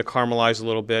get them to caramelize a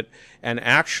little bit. And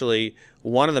actually,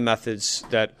 one of the methods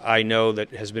that I know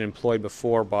that has been employed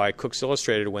before by Cooks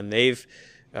Illustrated when they've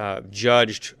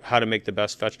judged how to make the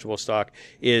best vegetable stock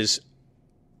is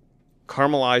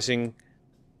caramelizing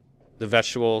the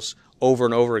vegetables over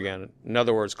and over again. In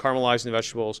other words, caramelizing the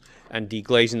vegetables and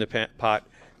deglazing the pot,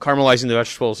 caramelizing the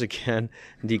vegetables again,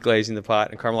 and deglazing the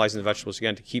pot, and caramelizing the vegetables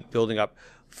again, to keep building up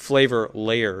flavor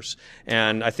layers.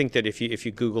 And I think that if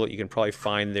you Google it, you can probably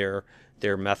find their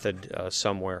method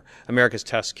somewhere. America's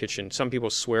Test Kitchen. Some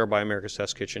people swear by America's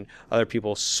Test Kitchen. Other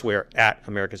people swear at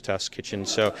America's Test Kitchen.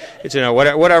 So it's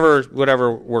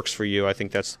whatever works for you. I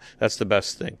think that's the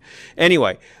best thing.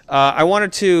 Anyway, I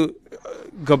wanted to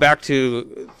go back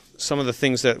to some of the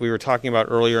things that we were talking about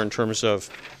earlier in terms of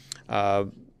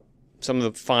some of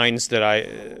the finds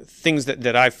things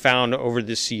that I've found over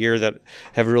this year that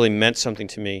have really meant something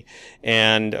to me.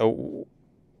 And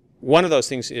one of those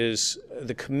things is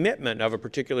the commitment of a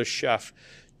particular chef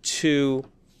to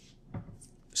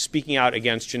speaking out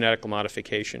against genetic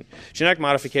modification. Genetic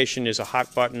modification is a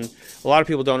hot button. A lot of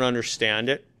people don't understand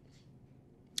it.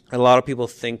 A lot of people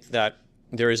think that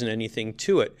there isn't anything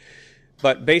to it.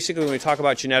 But basically, when we talk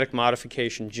about genetic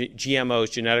modification,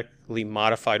 GMOs, genetically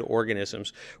modified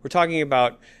organisms, we're talking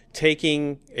about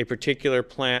taking a particular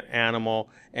plant,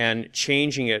 animal, and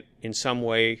changing it in some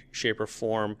way, shape, or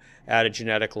form at a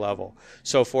genetic level.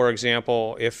 So, for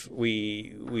example, if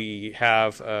we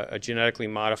have a genetically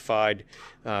modified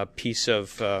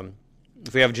if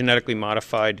we have a genetically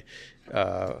modified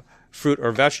fruit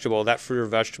or vegetable, that fruit or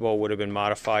vegetable would have been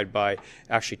modified by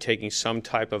actually taking some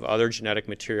type of other genetic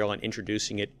material and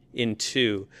introducing it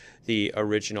into the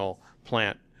original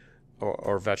plant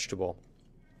or vegetable.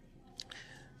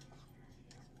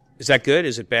 Is that good?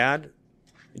 Is it bad?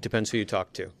 It depends who you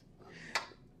talk to.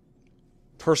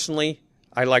 Personally,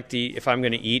 I like if I'm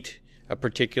going to eat a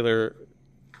particular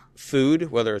food,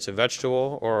 whether it's a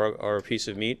vegetable or a piece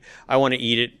of meat, I want to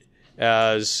eat it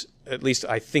as, at least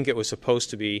I think it was supposed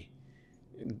to be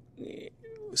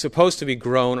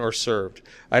grown or served.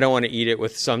 I don't want to eat it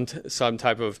with some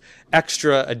type of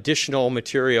extra additional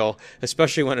material,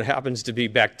 especially when it happens to be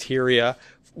bacteria,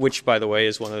 which, by the way,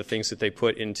 is one of the things that they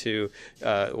put into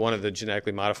one of the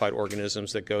genetically modified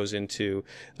organisms that goes into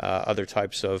other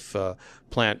types of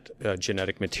plant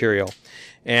genetic material.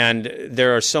 And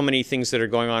there are so many things that are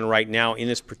going on right now in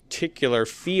this particular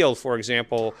field. For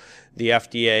example, the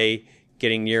FDA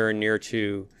getting nearer and nearer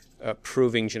to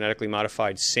approving genetically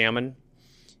modified salmon,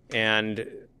 and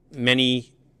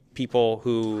many people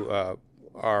who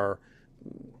are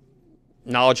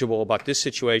knowledgeable about this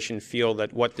situation feel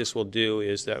that what this will do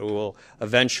is that it will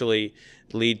eventually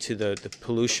lead to the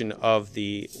pollution of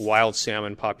the wild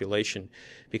salmon population,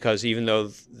 because even though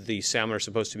the salmon are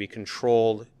supposed to be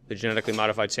controlled, the genetically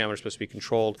modified salmon are supposed to be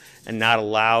controlled and not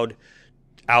allowed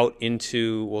out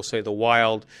into, we'll say, the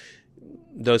wild,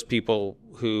 those people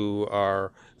who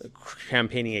are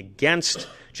campaigning against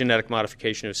genetic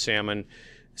modification of salmon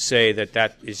say that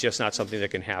that is just not something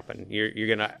that can happen.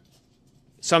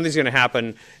 Something's going to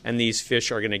happen, and these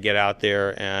fish are going to get out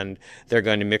there, and they're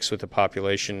going to mix with the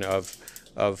population of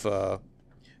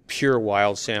pure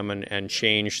wild salmon and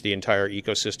change the entire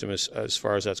ecosystem as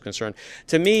far as that's concerned.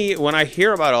 To me, when I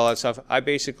hear about all that stuff, I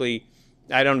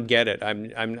don't get it.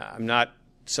 I'm not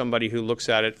somebody who looks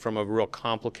at it from a real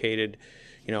complicated,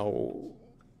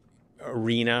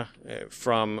 arena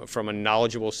from a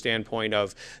knowledgeable standpoint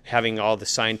of having all the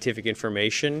scientific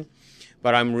information.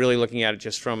 But I'm really looking at it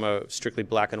just from a strictly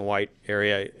black and white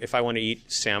area. If I want to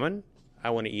eat salmon,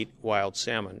 I want to eat wild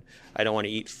salmon. I don't want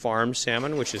to eat farmed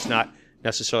salmon, which is not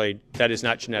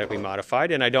genetically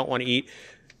modified, and I don't want to eat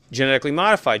genetically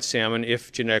modified salmon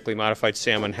if genetically modified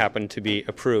salmon happen to be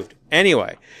approved.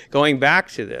 Anyway, going back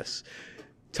to this,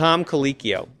 Tom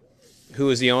Colicchio,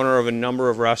 who is the owner of a number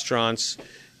of restaurants,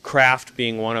 Kraft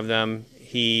being one of them,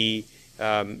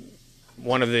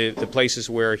 one of the places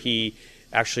where he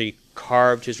actually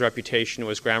carved his reputation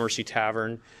was Gramercy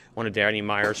Tavern, one of Danny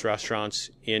Meyer's restaurants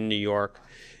in New York.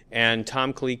 And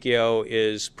Tom Colicchio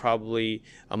is probably,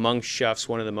 among chefs,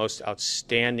 one of the most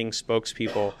outstanding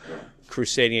spokespeople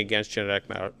crusading against genetic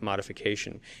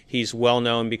modification. He's well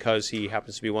known because he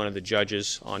happens to be one of the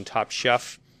judges on Top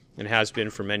Chef and has been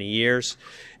for many years.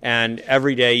 And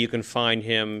every day you can find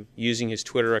him using his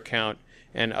Twitter account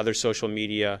and other social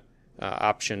media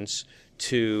options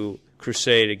to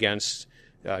crusade against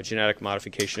genetic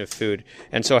modification of food.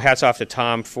 And so hats off to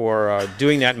Tom for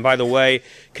doing that. And by the way,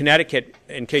 Connecticut,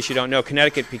 in case you don't know,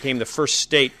 Connecticut became the first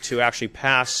state to actually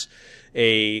pass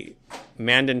a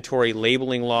mandatory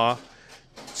labeling law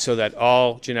so that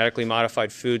all genetically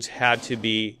modified foods had to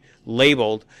be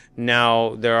labeled.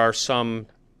 Now, there's some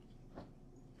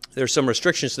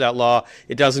restrictions to that law.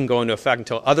 It doesn't go into effect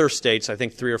until other states, I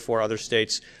think 3 or 4 other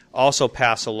states, also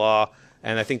pass a law.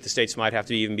 And I think the states might have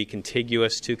to even be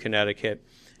contiguous to Connecticut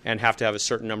and have to have a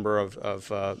certain number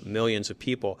of millions of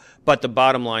people. But the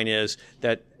bottom line is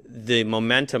that the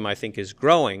momentum, I think, is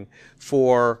growing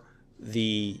for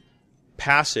the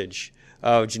passage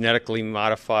of genetically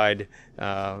modified,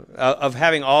 of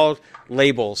having all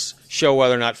labels show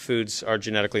whether or not foods are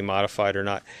genetically modified or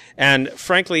not. And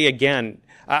frankly, again,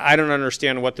 I don't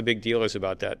understand what the big deal is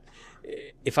about that.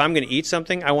 If I'm going to eat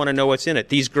something, I want to know what's in it.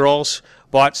 These girls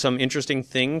bought some interesting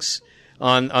things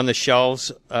on the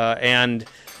shelves, and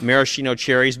maraschino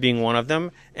cherries being one of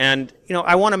them. And,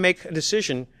 I want to make a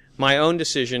decision, my own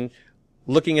decision,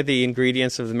 looking at the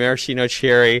ingredients of the maraschino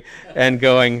cherry and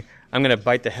going, I'm going to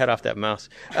bite the head off that mouse,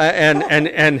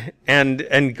 and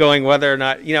going whether or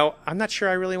not, I'm not sure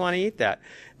I really want to eat that.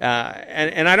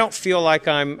 And I don't feel like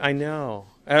I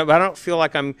don't feel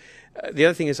like the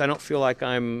other thing is I don't feel like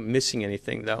I'm missing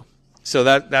anything, though. So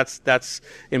that's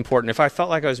important. If I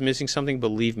felt like I was missing something,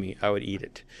 believe me, I would eat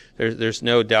it. There's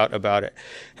no doubt about it.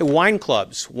 Hey, wine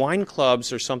clubs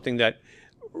are something that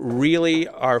really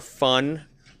are fun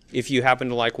if you happen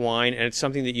to like wine, and it's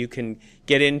something that you can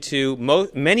get into.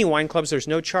 Many wine clubs, there's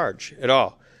no charge at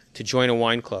all to join a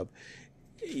wine club.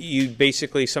 You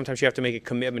basically, sometimes you have to make a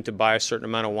commitment to buy a certain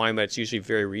amount of wine, but it's usually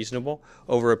very reasonable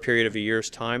over a period of a year's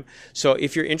time. So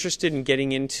if you're interested in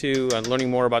getting into and learning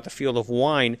more about the field of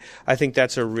wine, I think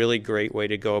that's a really great way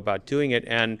to go about doing it.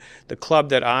 And the club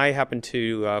that I happen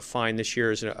to find this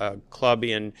year is a club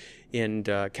in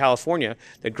California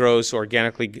that grows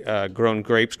organically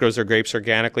grows their grapes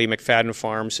organically, McFadden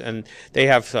Farms, and they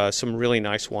have some really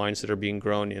nice wines that are being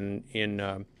grown in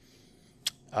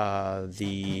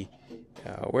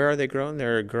where are they grown?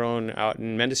 They're grown out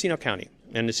in Mendocino County,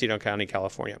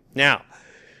 California. Now,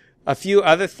 a few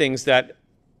other things that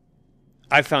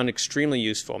I found extremely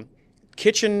useful.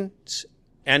 Kitchens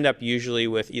end up usually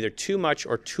with either too much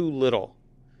or too little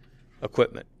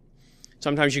equipment.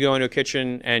 Sometimes you go into a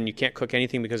kitchen and you can't cook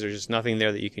anything because there's just nothing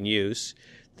there that you can use.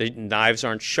 The knives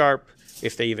aren't sharp,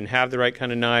 if they even have the right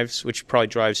kind of knives, which probably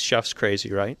drives chefs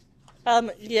crazy, right?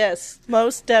 Yes,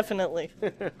 most definitely.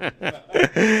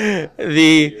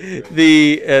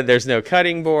 There's no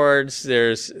cutting boards.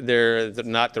 They're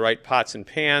not the right pots and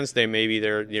pans.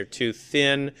 They're too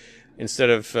thin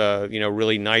instead of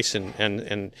really nice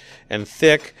and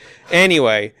thick.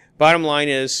 Anyway, bottom line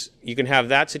is you can have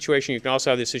that situation. You can also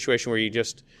have the situation where you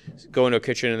just go into a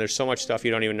kitchen and there's so much stuff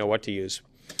you don't even know what to use.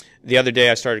 the other day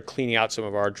I started cleaning out some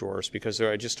of our drawers because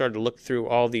I just started to look through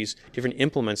all these different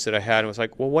implements that I had and was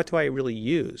like, well, what do I really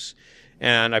use?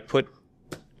 And I put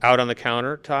out on the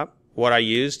countertop what I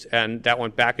used, and that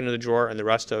went back into the drawer, and the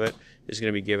rest of it is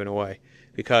going to be given away.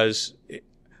 Because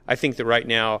I think that right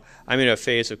now I'm in a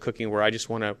phase of cooking where I just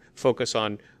want to focus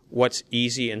on what's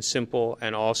easy and simple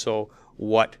and also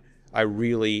what I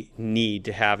really need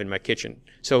to have in my kitchen.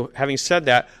 So having said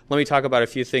that, let me talk about a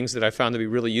few things that I found to be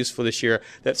really useful this year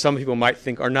that some people might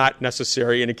think are not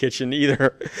necessary in a kitchen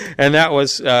either. And that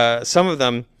was some of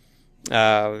them,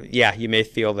 you may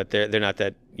feel that they're not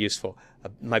that useful.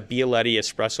 My Bialetti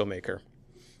espresso maker.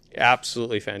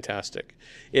 Absolutely fantastic.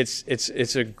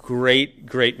 It's a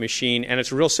great machine, and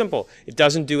it's real simple. It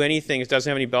doesn't do anything. It doesn't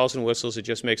have any bells and whistles. It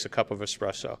just makes a cup of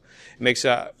espresso. It makes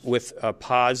with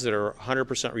pods that are 100%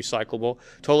 recyclable.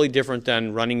 Totally different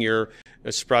than running your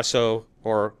espresso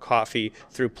or coffee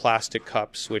through plastic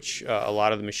cups, which a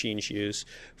lot of the machines use,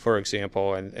 for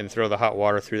example, and throw the hot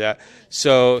water through that.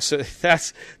 So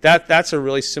that's a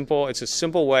really simple. It's a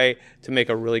simple way to make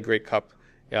a really great cup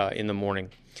in the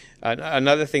morning.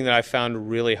 Another thing that I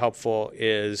found really helpful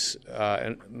is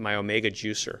my Omega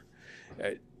juicer.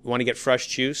 You want to get fresh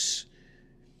juice?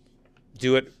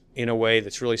 Do it in a way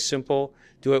that's really simple.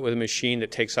 Do it with a machine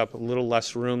that takes up a little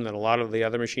less room than a lot of the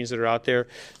other machines that are out there.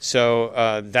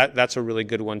 So that's a really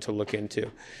good one to look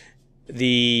into.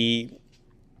 The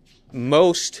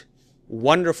most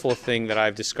wonderful thing that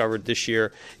I've discovered this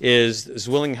year is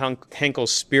Zwilling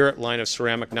Henkel's Spirit line of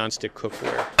ceramic nonstick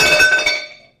cookware.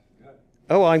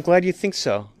 Oh, well, I'm glad you think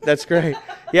so. That's great.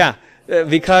 Yeah,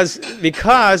 because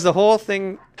the whole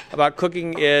thing about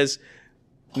cooking is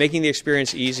making the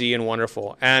experience easy and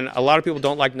wonderful. And a lot of people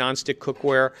don't like nonstick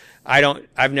cookware.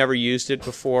 I've never used it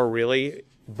before, really.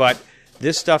 But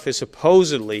this stuff is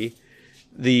supposedly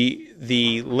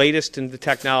the latest in the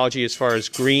technology as far as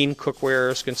green cookware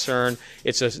is concerned.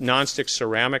 It's a nonstick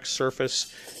ceramic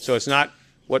surface, so it's not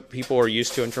what people are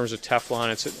used to in terms of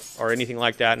Teflon or anything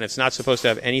like that, and it's not supposed to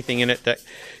have anything in it that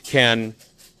can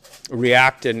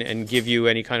react and give you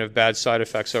any kind of bad side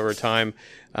effects over time.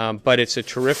 But it's a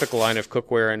terrific line of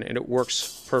cookware, and it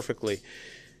works perfectly.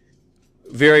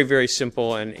 Very, very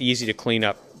simple and easy to clean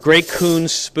up. Grey Coon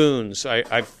spoons.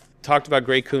 I've talked about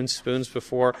Grey Coon spoons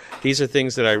before. These are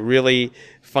things that I really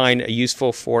find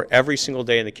useful for every single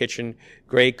day in the kitchen.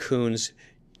 Grey Coon's,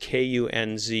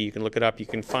 K-U-N-Z. You can look it up. You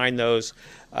can find those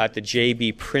at the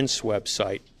J.B. Prince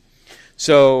website.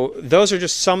 So those are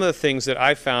just some of the things that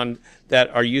I found that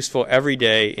are useful every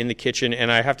day in the kitchen.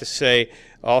 And I have to say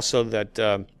also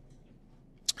that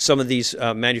some of these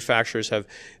manufacturers have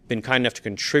been kind enough to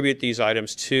contribute these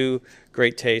items to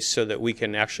Great Taste so that we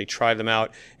can actually try them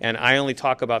out. And I only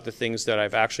talk about the things that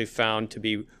I've actually found to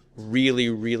be really,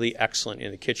 really excellent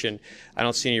in the kitchen. I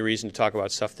don't see any reason to talk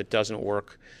about stuff that doesn't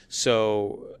work.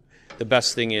 So the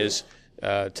best thing is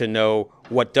to know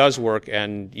what does work,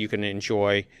 and you can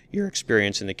enjoy your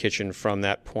experience in the kitchen from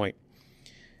that point.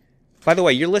 By the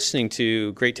way, you're listening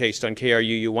to Great Taste on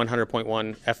KRUU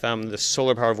 100.1 FM, the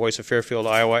solar power voice of Fairfield,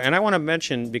 Iowa. And I want to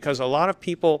mention, because a lot of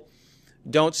people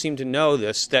don't seem to know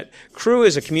this, that KRUU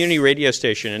is a community radio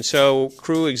station, and so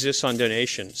KRUU exists on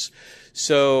donations.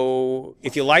 So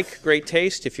if you like Great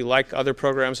Taste, if you like other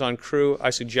programs on KRUU,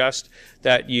 I suggest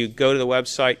that you go to the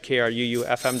website,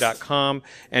 KRUU-FM.com,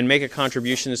 and make a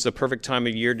contribution. This is the perfect time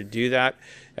of year to do that.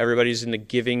 Everybody's in the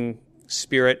giving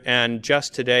spirit. And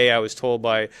just today I was told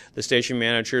by the station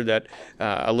manager that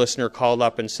a listener called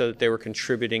up and said that they were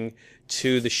contributing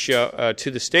to the show,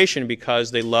 to the station,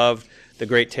 because they loved the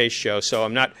Great Taste show. So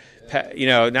I'm not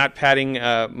patting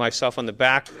myself on the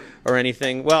back or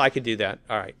anything. Well, I could do that.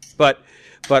 All right. But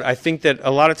I think that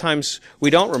a lot of times we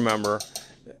don't remember.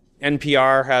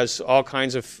 NPR has all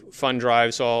kinds of fund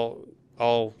drives all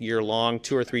year long,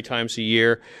 2 or 3 times a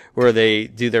year, where they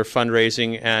do their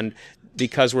fundraising. And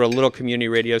because we're a little community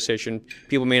radio station,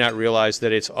 people may not realize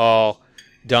that it's all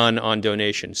done on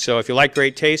donations. So if you like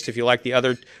Great Taste, if you like the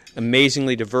other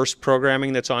amazingly diverse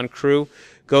programming that's on KRUU,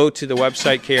 go to the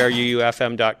website,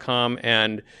 KRUU-FM.com,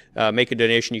 and make a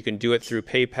donation. You can do it through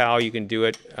PayPal. You can do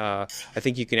it, I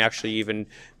think you can actually even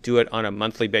do it on a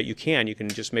monthly basis. You can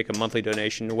just make a monthly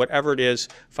donation, whatever it is,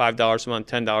 $5 a month,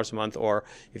 $10 a month, or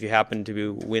if you happen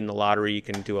to win the lottery, you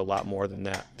can do a lot more than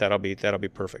that. That'll be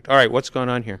perfect. All right, what's going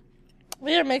on here?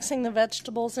 We are mixing the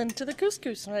vegetables into the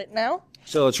couscous right now.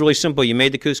 So it's really simple. You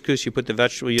made the couscous, you put the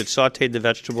vegetable, you had sauteed the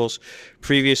vegetables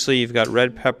previously. You've got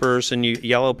red peppers and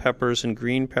yellow peppers and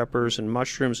green peppers and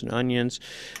mushrooms and onions.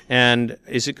 And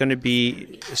is it going to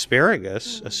be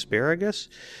asparagus? Asparagus?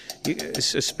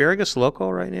 Is asparagus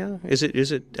local right now? Is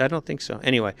it? I don't think so.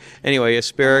 Anyway,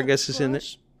 asparagus is in there.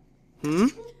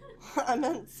 I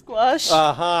meant squash.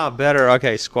 Better.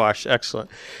 Okay, squash. Excellent.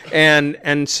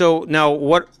 And so now,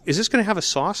 what is this going to have a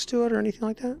sauce to it or anything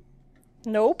like that?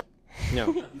 Nope.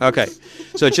 No. Okay.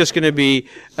 So it's just going to be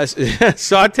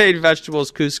sautéed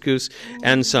vegetables, couscous,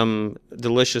 and some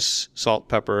delicious salt,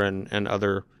 pepper, and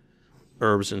other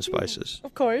herbs and spices.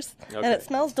 Of course. Okay. And it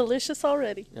smells delicious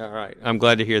already. All right. I'm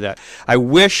glad to hear that. I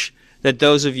wish that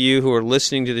those of you who are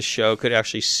listening to the show could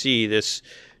actually see this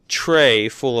tray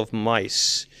full of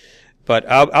mice. But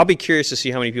I'll be curious to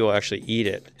see how many people actually eat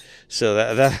it. So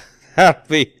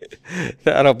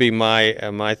that'll be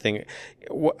my thing.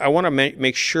 I want to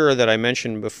make sure that I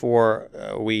mentioned before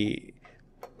we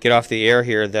get off the air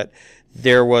here that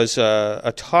there was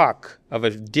a talk of a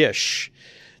dish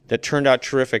that turned out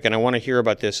terrific, and I want to hear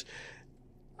about this.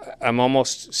 I'm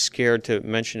almost scared to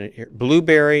mention it here.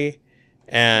 Blueberry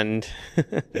and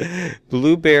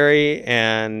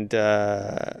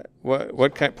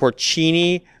what kind?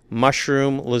 Porcini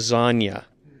mushroom lasagna,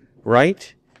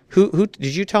 right? Who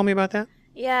did you tell me about that?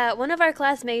 Yeah, one of our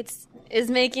classmates is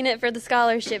making it for the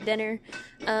scholarship dinner.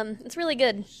 It's really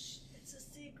good.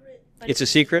 It's a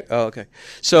secret? Oh, okay.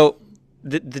 So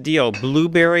the deal,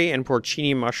 blueberry and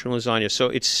porcini mushroom lasagna. So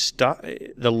it's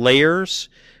the layers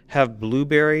have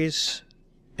blueberries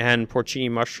and porcini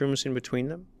mushrooms in between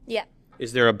them? Yeah.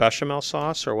 Is there a bechamel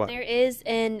sauce or what? There is,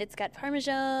 and it's got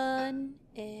Parmesan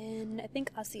and I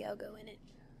think Asiago in it.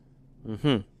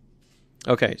 Mm-hmm.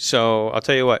 Okay, so I'll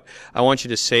tell you what. I want you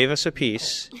to save us a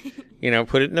piece.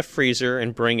 Put it in the freezer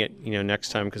and bring it. Next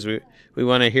time because we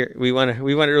want to hear. We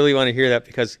really want to hear that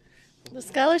because the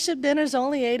scholarship dinner's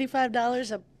only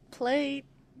 $85 a plate.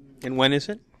 And when is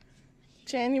it?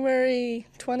 January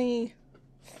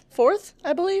 24th,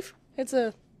 I believe.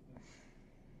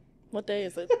 What day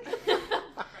is it?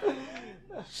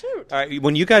 Shoot. All right.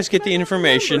 When you guys get the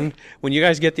information,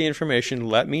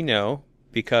 let me know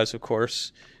because, of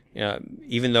course,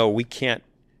 even though we can't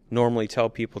normally tell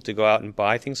people to go out and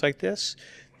buy things like this,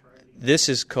 this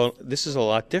is a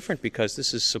lot different because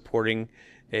this is supporting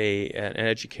an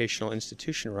educational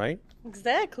institution, right?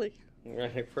 Exactly.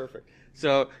 Right, perfect.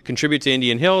 So contribute to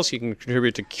Indian Hills. You can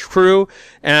contribute to KRUU,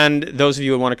 and those of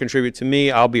you who want to contribute to me,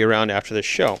 I'll be around after this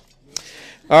show.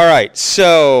 All right.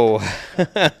 So,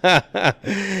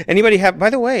 anybody have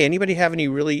any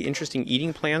really interesting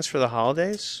eating plans for the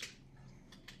holidays?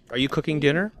 Are you cooking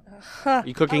dinner? Are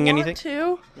you cooking anything? I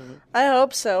want to. I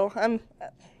hope so.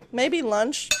 Maybe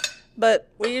lunch, but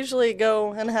we usually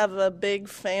go and have a big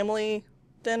family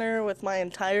dinner with my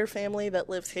entire family that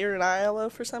lives here in Iowa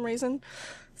for some reason.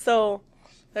 So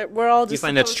we're all just. You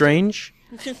find that strange?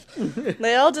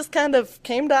 They all just kind of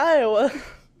came to Iowa,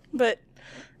 but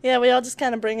yeah, we all just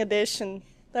kind of bring a dish, and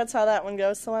that's how that one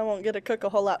goes. So I won't get to cook a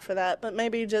whole lot for that, but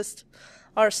maybe just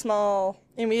our small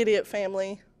immediate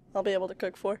family I'll be able to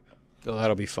cook for. Oh,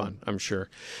 that'll be fun, I'm sure.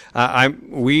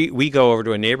 We go over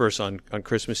to a neighbor's on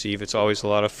Christmas Eve. It's always a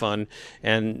lot of fun,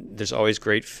 and there's always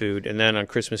great food. And then on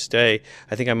Christmas Day,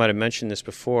 I think I might have mentioned this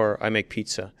before, I make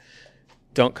pizza.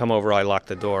 Don't come over, I lock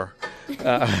the door.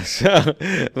 But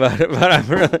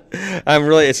I'm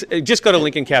really, just go to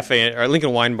Lincoln Cafe or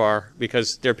Lincoln Wine Bar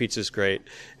because their pizza's great,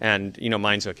 and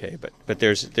mine's okay, but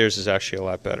theirs is actually a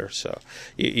lot better, so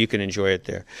you can enjoy it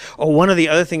there. Oh, one of the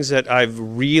other things that I've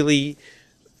really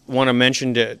want to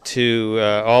mention to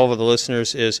all of the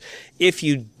listeners is if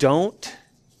you don't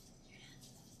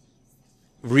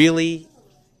really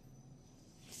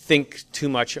think too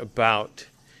much about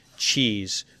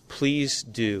cheese, please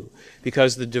do,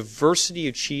 because the diversity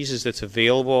of cheeses that's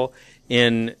available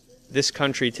in this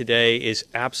country today is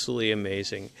absolutely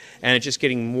amazing, and it's just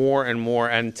getting more and more.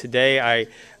 And today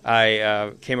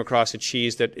I came across a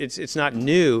cheese that it's not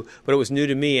new, but it was new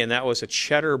to me, and that was a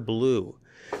cheddar blue.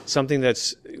 Something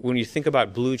that's, when you think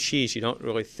about blue cheese, you don't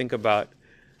really think about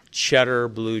cheddar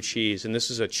blue cheese. And this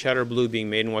is a cheddar blue being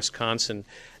made in Wisconsin.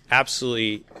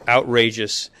 Absolutely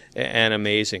outrageous and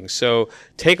amazing. So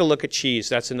take a look at cheese.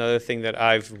 That's another thing that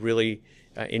I've really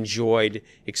enjoyed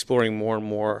exploring more and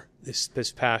more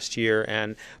this past year,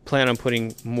 and plan on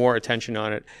putting more attention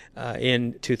on it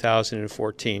in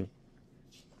 2014.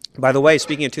 By the way,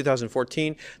 speaking of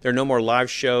 2014, there are no more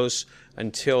live shows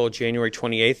until January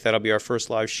 28th. That'll be our first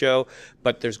live show,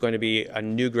 but there's going to be a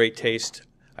new Great Taste,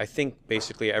 I think,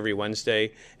 basically every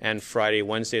Wednesday and Friday.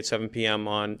 Wednesday at 7 p.m.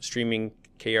 on streaming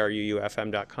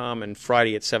KRUU-FM.com, and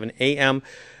Friday at 7 a.m.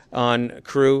 on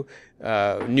KRUU.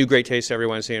 New Great Taste every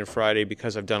Wednesday and Friday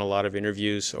because I've done a lot of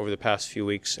interviews over the past few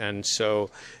weeks, and so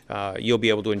you'll be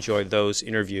able to enjoy those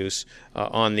interviews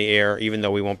on the air, even though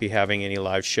we won't be having any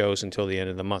live shows until the end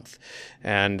of the month.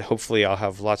 And hopefully I'll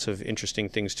have lots of interesting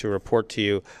things to report to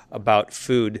you about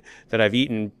food that I've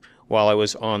eaten while I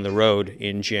was on the road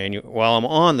in while I'm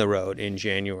on the road in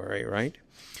January, right?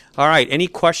 All right. Any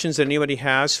questions that anybody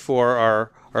has for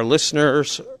our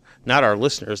listeners? Not our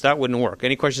listeners. That wouldn't work.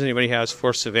 Any questions anybody has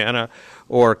for Savannah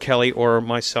or Kelly or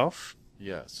myself?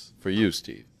 Yes, for you,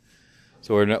 Steve.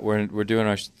 So we're doing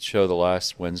our show the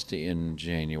last Wednesday in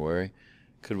January.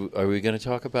 Are we going to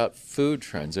talk about food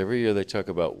trends? Every year they talk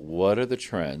about what are the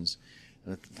trends.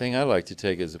 And the thing I like to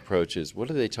take as approach is what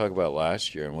did they talk about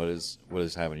last year and what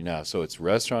is happening now? So it's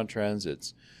restaurant trends,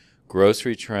 it's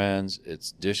grocery trends,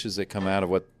 it's dishes that come out of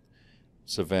what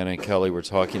Savannah and Kelly were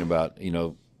talking about,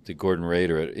 the Gordon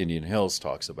Rader at Indian Hills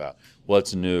talks about.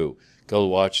 What's new? Go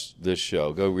watch this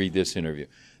show. Go read this interview.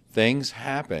 Things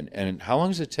happen. And how long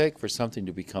does it take for something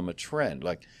to become a trend?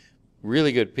 Like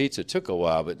really good pizza took a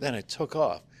while, but then it took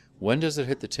off. When does it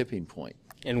hit the tipping point?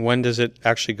 And when does it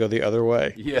actually go the other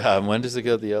way? Yeah, and when does it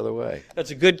go the other way?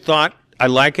 That's a good thought. I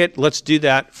like it. Let's do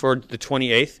that for the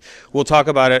 28th. We'll talk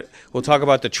about it. We'll talk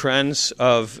about the trends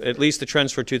at least the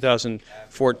trends for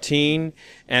 2014,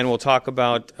 and we'll talk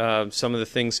about some of the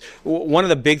things. One of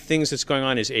the big things that's going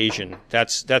on is Asian.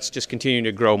 That's just continuing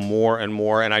to grow more and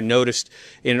more. And I noticed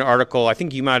in an article, I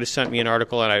think you might have sent me an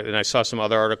article, and I saw some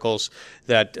other articles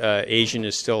that Asian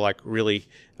is still like really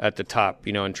at the top,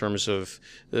 in terms of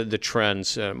the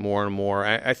trends more and more.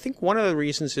 I think one of the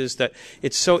reasons is that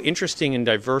it's so interesting and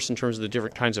diverse in terms of the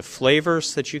different kinds of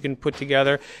flavors that you can put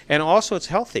together, and also it's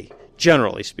healthy,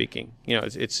 generally speaking.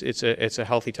 It's a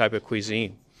healthy type of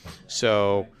cuisine.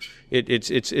 So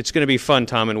it's going to be fun,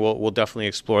 Tom, and we'll definitely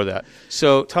explore that.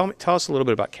 So tell us a little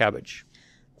bit about cabbage.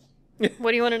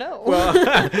 What do you want to know? Well,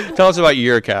 tell us about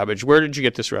your cabbage. Where did you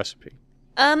get this recipe?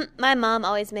 My mom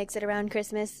always makes it around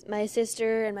Christmas. My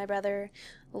sister and my brother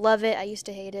love it. I used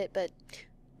to hate it, but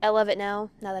I love it now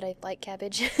that I like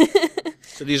cabbage.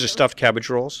 So these are stuffed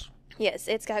cabbage rolls? Yes,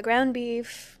 it's got ground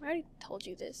beef. I already told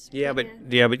you this. Yeah, but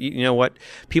you know what?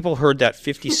 People heard that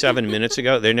 57 minutes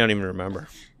ago. They don't even remember.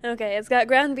 Okay, it's got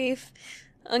ground beef,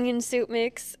 onion soup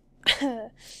mix,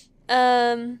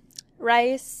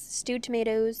 rice, stewed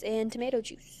tomatoes, and tomato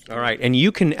juice. All right, and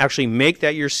you can actually make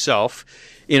that yourself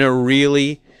in a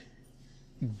really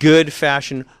good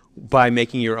fashion by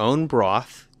making your own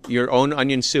broth, your own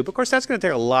onion soup. Of course, that's going to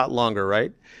take a lot longer,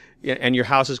 right? And your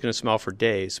house is going to smell for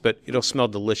days, but it'll smell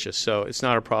delicious, so it's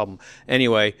not a problem.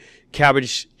 Anyway,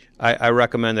 cabbage, I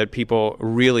recommend that people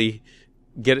really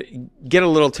get a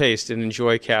little taste and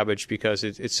enjoy cabbage because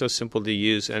it's so simple to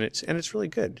use, and it's really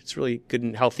good. It's really good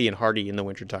and healthy and hearty in the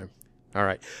wintertime. All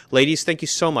right. Ladies, thank you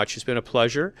so much. It's been a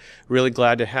pleasure. Really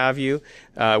glad to have you.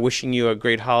 Wishing you a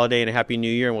great holiday and a happy new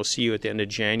year, and we'll see you at the end of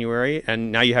January. And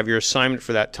now you have your assignment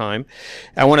for that time.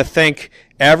 I want to thank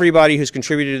everybody who's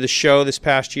contributed to the show this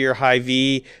past year: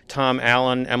 Hy-Vee, Tom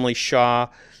Allen, Emily Shaw,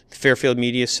 the Fairfield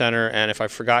Media Center, and if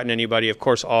I've forgotten anybody, of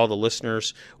course, all the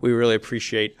listeners. We really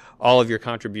appreciate all of your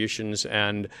contributions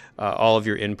and all of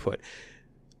your input.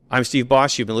 I'm Steve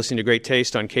Boss. You've been listening to Great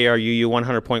Taste on KRUU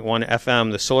 100.1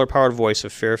 FM, the solar-powered voice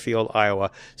of Fairfield,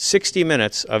 Iowa. 60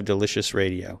 minutes of delicious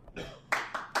radio.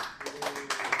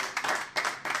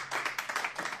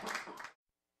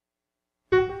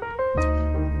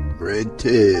 Great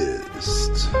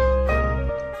taste.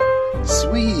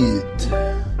 Sweet.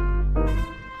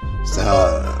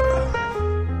 Sour.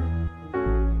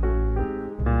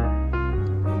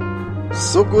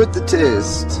 So good to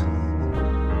taste.